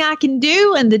anything I can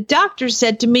do? And the doctor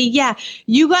said to me, yeah,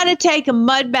 you got to take a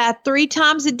mud bath 3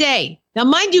 times a day. Now,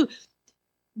 mind you,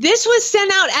 this was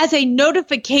sent out as a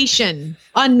notification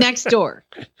on Nextdoor.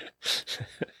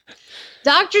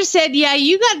 Doctor said, yeah,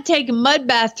 you got to take a mud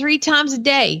bath 3 times a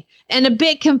day. And a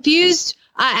bit confused,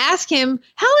 I asked him,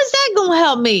 how is that going to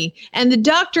help me? And the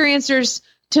doctor answers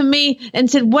to me and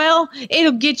said, well,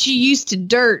 it'll get you used to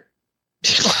dirt.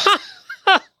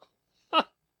 I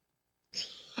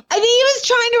think he was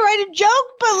trying to write a joke,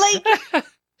 but like...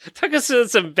 Took us to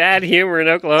some bad humor in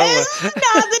Oklahoma. This is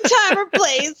not the time or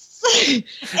place.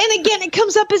 And again, it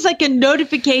comes up as like a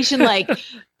notification, like,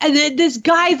 and then this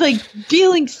guy's like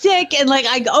feeling sick, and like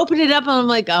I open it up and I'm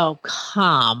like, oh,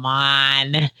 come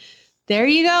on. There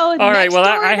you go. All right. Well,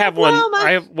 I have one.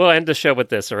 We'll end the show with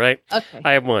this. All right. Okay.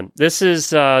 I have one. This is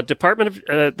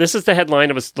this is the headline.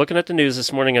 I was looking at the news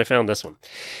this morning. I found this one.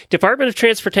 Department of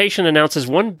Transportation announces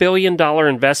 $1 billion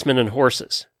investment in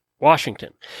horses.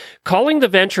 Washington. Calling the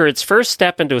venture its first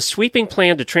step into a sweeping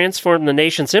plan to transform the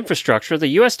nation's infrastructure, the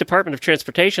U.S. Department of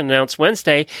Transportation announced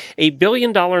Wednesday a $1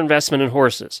 billion investment in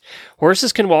horses.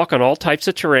 Horses can walk on all types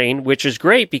of terrain, which is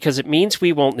great because it means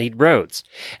we won't need roads.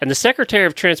 And the Secretary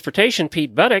of Transportation,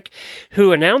 Pete Buttigieg,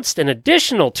 who announced an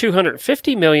additional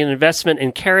 $250 million investment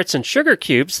in carrots and sugar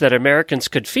cubes that Americans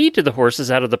could feed to the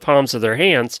horses out of the palms of their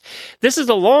hands. This is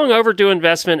a long overdue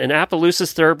investment in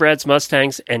Appaloosa's thoroughbreds,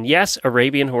 Mustangs, and yes,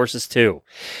 Arabian horses too.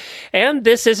 And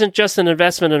this isn't just an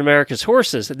investment in America's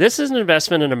horses. This is an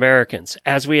investment in Americans,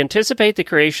 as we anticipate the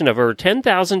creation of over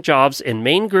 10,000 jobs in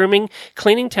mane grooming,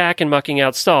 cleaning tack, and mucking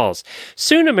out stalls.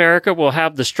 Soon America will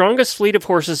have the strongest fleet of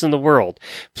horses in the world.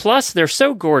 Plus, they're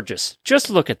so gorgeous. Just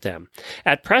look at them.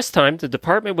 At press time, the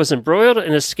department was embroiled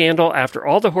in a scandal after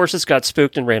all the horses got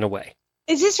spooked and ran away.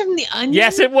 Is this from The Onion?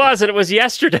 Yes, it was, and it was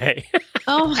yesterday.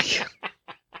 Oh, my God.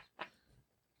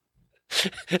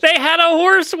 They had a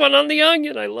horse one on The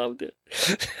Onion. I loved it.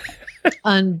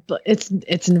 But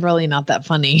it's really not that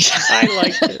funny. I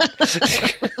liked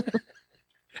it.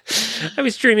 I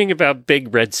was dreaming about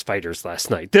big red spiders last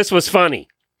night. This was funny.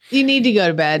 You need to go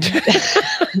to bed.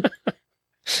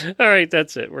 All right,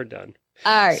 that's it. We're done.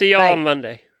 All right. See y'all on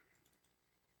Monday.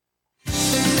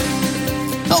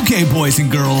 Okay, boys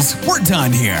and girls, we're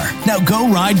done here. Now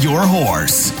go ride your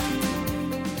horse.